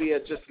 No fear,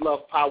 just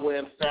love, power,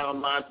 and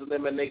sound minds.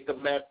 Eliminate the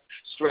mess,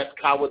 stress,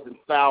 cowards, and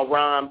foul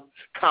rhymes.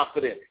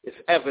 Confident, it's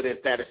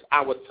evident that it's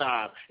our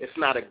time. It's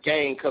not a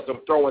game because I'm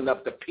throwing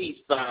up the peace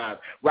sign.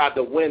 Ride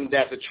the wind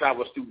as it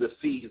travels through the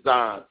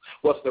seasons.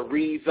 What's the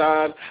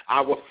reason?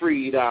 Our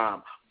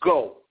freedom.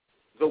 Go.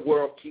 The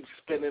world keeps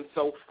spinning,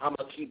 so I'm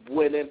going to keep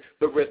winning.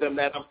 The rhythm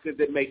that I'm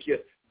sending make you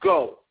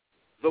go.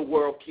 The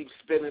world keeps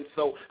spinning,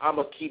 so I'm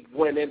going to keep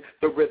winning.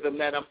 The rhythm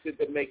that I'm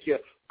sending make you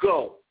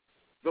go.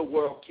 The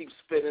world keeps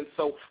spinning,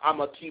 so I'm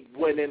going to keep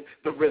winning.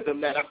 The rhythm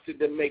that I'm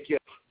sending make you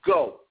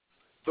go.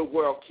 The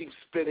world keeps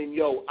spinning,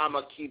 yo, I'm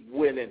going to keep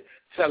winning.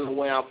 Tell them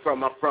where I'm from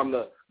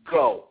the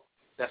go.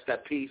 That's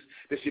that piece.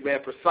 This your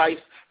man Precise,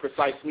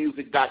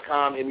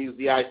 precisemusic.com,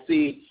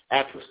 MUSIC,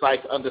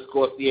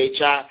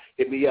 @precise_CHI.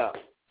 Hit me up.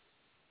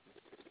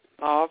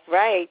 All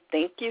right.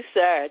 Thank you,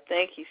 sir.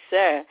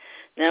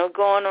 Now we're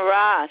going to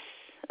Ross.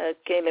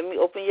 Okay, let me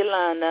open your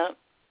line up.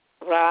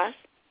 Ross?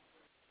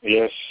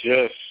 Yes.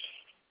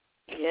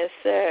 Yes,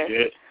 sir.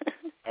 Yeah.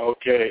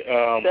 Okay.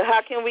 So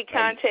how can we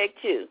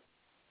contact you?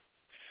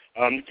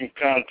 You can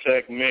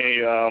contact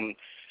me.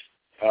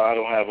 I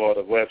don't have all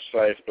the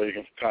websites, but you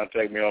can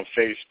contact me on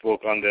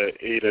Facebook under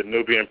either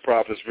Nubian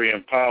Prophets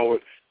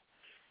Reempowered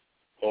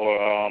or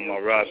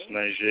Ross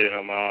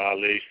NIGER-HAMAL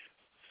Ali.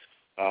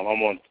 I'm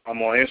on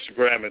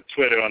Instagram and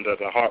Twitter under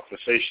the Heart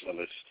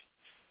Conversationalist.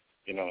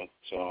 You know,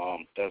 so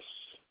that's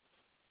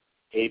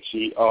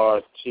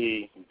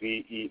HERTVERSATIONIST.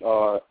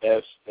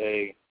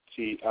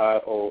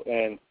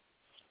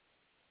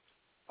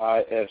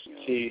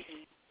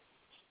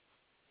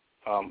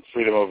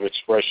 Freedom of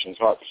Expressions,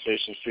 Heart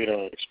Conversations, Freedom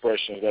of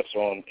Expressions. That's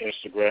on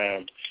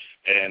Instagram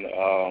and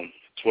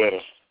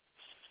Twitter.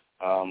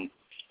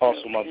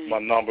 Also, my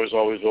number is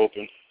always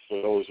open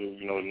for those who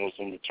know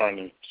some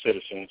returning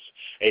citizens.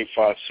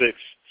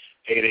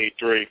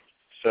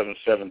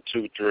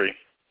 856-883-7723.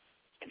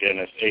 Again,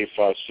 that's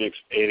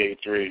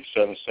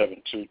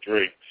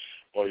 856-883-7723.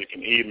 Or you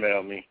can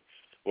email me,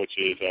 which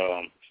is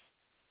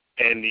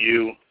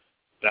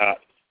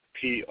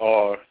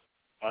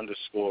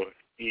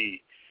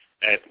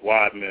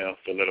nu.pr_e@ymail,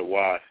 the letter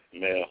Y,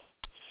 mail.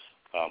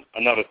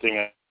 Another thing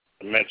I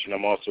mentioned,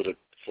 I'm also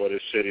for the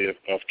city of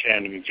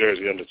Camden, New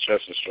Jersey, under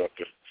chess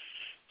instructor.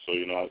 So,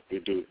 we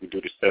do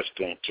the chess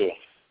thing, too.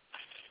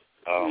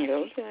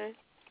 Okay.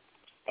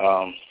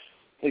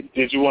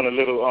 Did you want a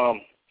little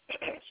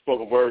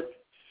spoken word,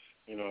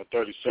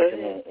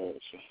 30-second?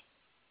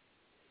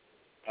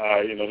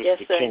 This yes,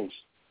 is the sir. King's.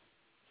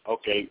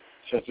 Okay,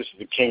 since this is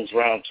the King's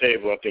Round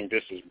Table, I think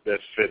this is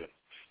best fitting.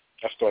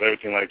 I start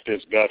everything like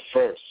this. God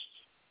first.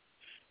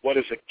 What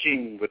is a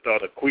king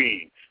without a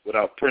queen,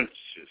 without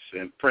princes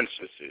and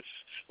princesses,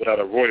 without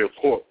a royal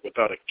court,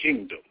 without a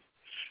kingdom?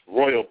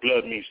 Royal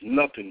blood means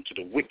nothing to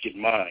the wicked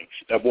mind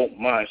that won't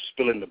mind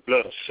spilling the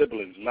blood of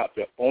siblings, not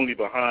only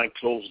behind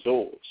closed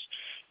doors.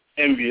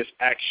 Envious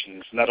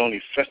actions not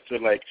only fester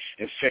like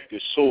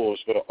infected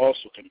sores, but are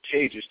also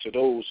contagious to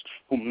those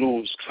who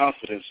lose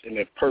confidence in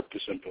their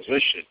purpose and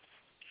position.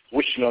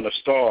 Wishing on a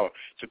star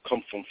to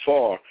come from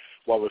far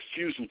while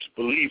refusing to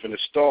believe in a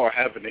star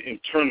having an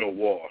internal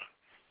war.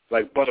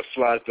 Like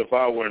butterflies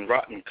devouring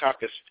rotten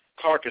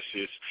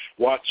carcasses,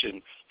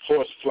 watching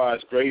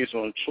horseflies graze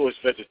on choice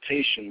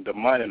vegetation, the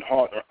mind and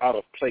heart are out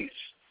of place,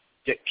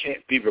 yet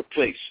can't be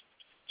replaced.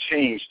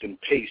 Changed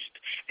and paced,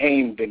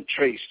 aimed and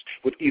traced,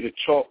 with either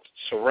chalk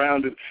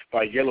surrounded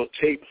by yellow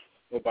tape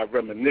or by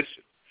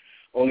reminiscent.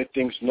 Only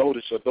things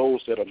noticed are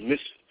those that are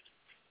missing.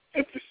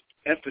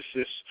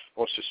 Emphasis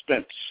or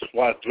suspense,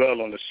 while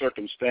dwell on the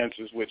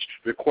circumstances which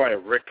require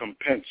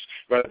recompense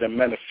rather than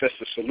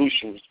manifest a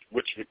solution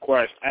which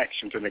requires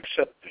actions and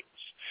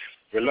acceptance.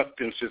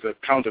 Reluctance is a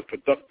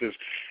counterproductive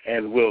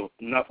and will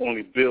not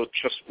only build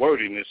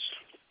trustworthiness,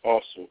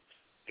 also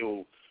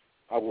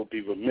I will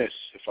be remiss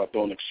if I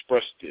don't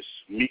express this.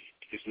 Meek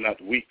is not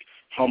weak.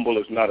 Humble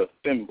is not a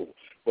thimble,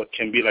 but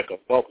can be like a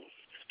bubble.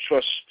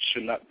 Trust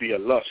should not be a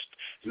lust.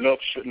 Love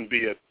shouldn't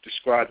be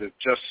described as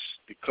just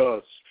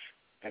because.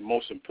 And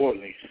most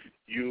importantly,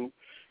 you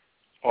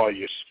are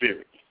your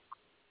spirit.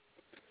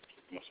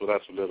 So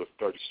that's a little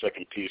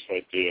 30-second piece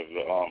right there of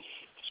the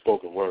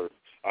spoken word.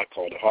 I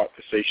call it Heart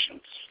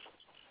Conversations.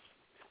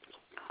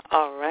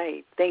 All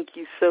right. Thank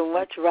you so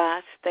much,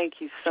 Ross. Thank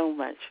you so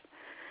much.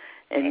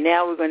 And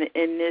now we're going to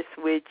end this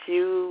with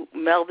you,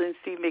 Melvin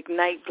C.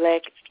 McKnight,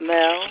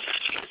 BLAQMEL.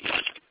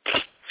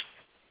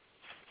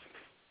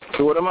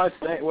 So what am I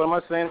saying? What am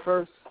I saying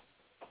first?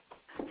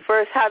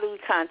 First, how do we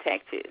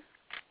contact you?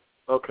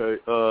 Okay.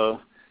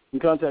 You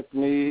can contact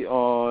me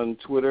on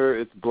Twitter.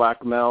 It's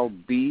BLAQMEL,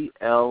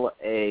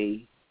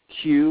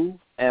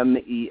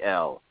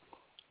 BLAQMEL,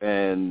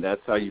 and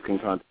that's how you can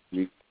contact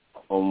me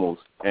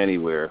almost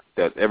anywhere.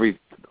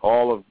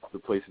 All of the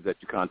places that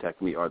you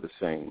contact me are the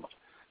same,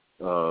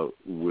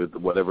 with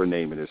whatever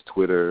name it is,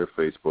 Twitter,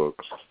 Facebook.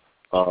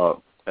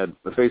 At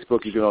the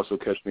Facebook, you can also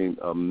catch me,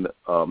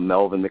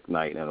 Melvin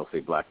McKnight, and it'll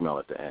say BLAQMEL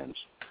at the end.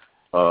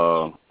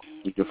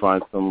 You can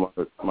find some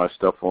of my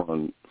stuff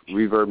on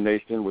Reverb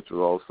Nation, which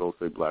will also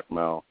say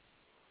BLAQMEL.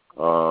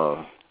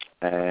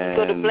 And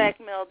go to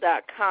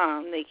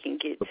BLAQMEL.com. They can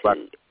get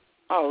to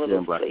all of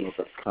those places.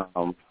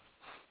 BLAQMEL.com.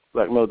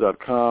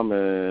 BLAQMEL.com,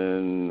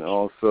 and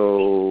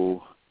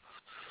also,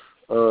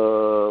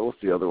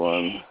 what's the other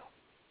one?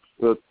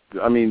 Well,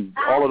 I mean,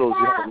 all of those,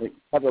 you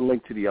have a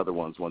link to the other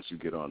ones once you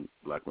get on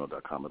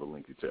BLAQMEL.com. It'll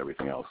link you to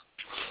everything else.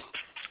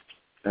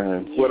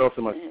 And what else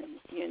am I?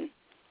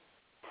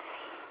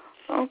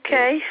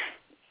 Okay.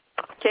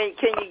 Can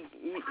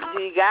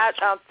you got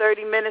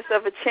 30 minutes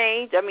of a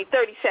change? 30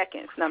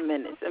 seconds, not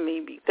minutes.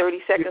 30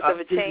 seconds of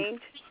a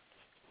change.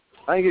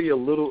 I give you a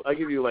little. I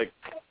give you like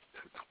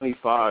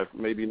 25,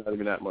 maybe not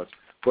even that much.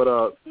 But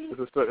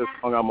it's a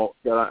song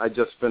I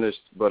just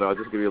finished, but I'll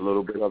just give you a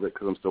little bit of it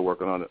because I'm still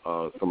working on it,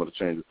 some of the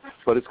changes.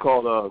 But it's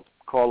called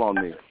 "Call on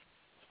Me."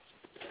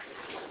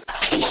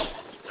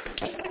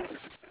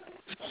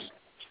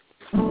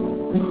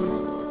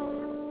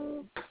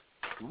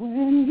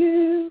 When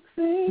you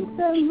think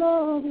that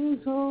love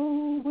is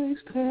always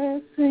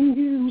passing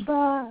you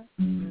by,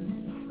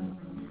 and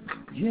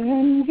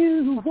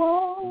you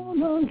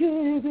wanna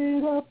give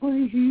it up, but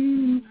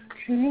you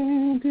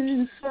can't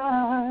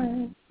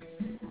decide.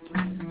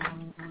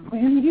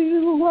 When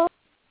you want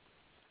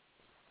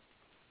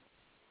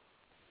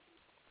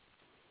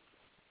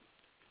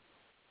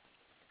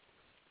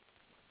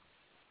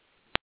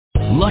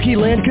Lucky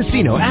Land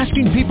Casino,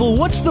 asking people,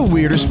 what's the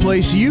weirdest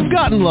place you've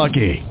gotten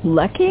lucky?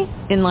 Lucky?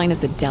 In line at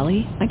the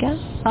deli, I guess?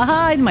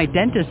 Aha, in my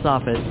dentist's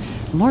office.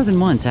 More than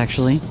once,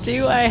 actually.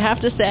 Do I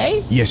have to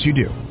say? Yes, you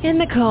do. In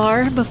the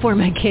car before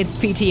my kids'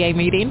 PTA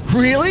meeting.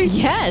 Really?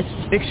 Yes.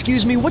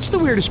 Excuse me, what's the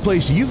weirdest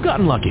place you've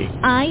gotten lucky?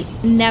 I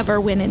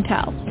never win and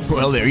tell.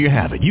 Well, there you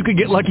have it. You can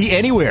get lucky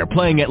anywhere,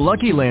 playing at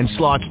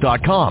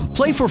LuckyLandSlots.com.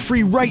 Play for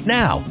free right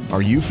now.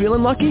 Are you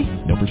feeling lucky?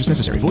 No purchase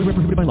necessary. Void where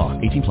prohibited by law.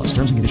 18+.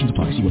 Terms and conditions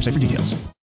apply. See website for details.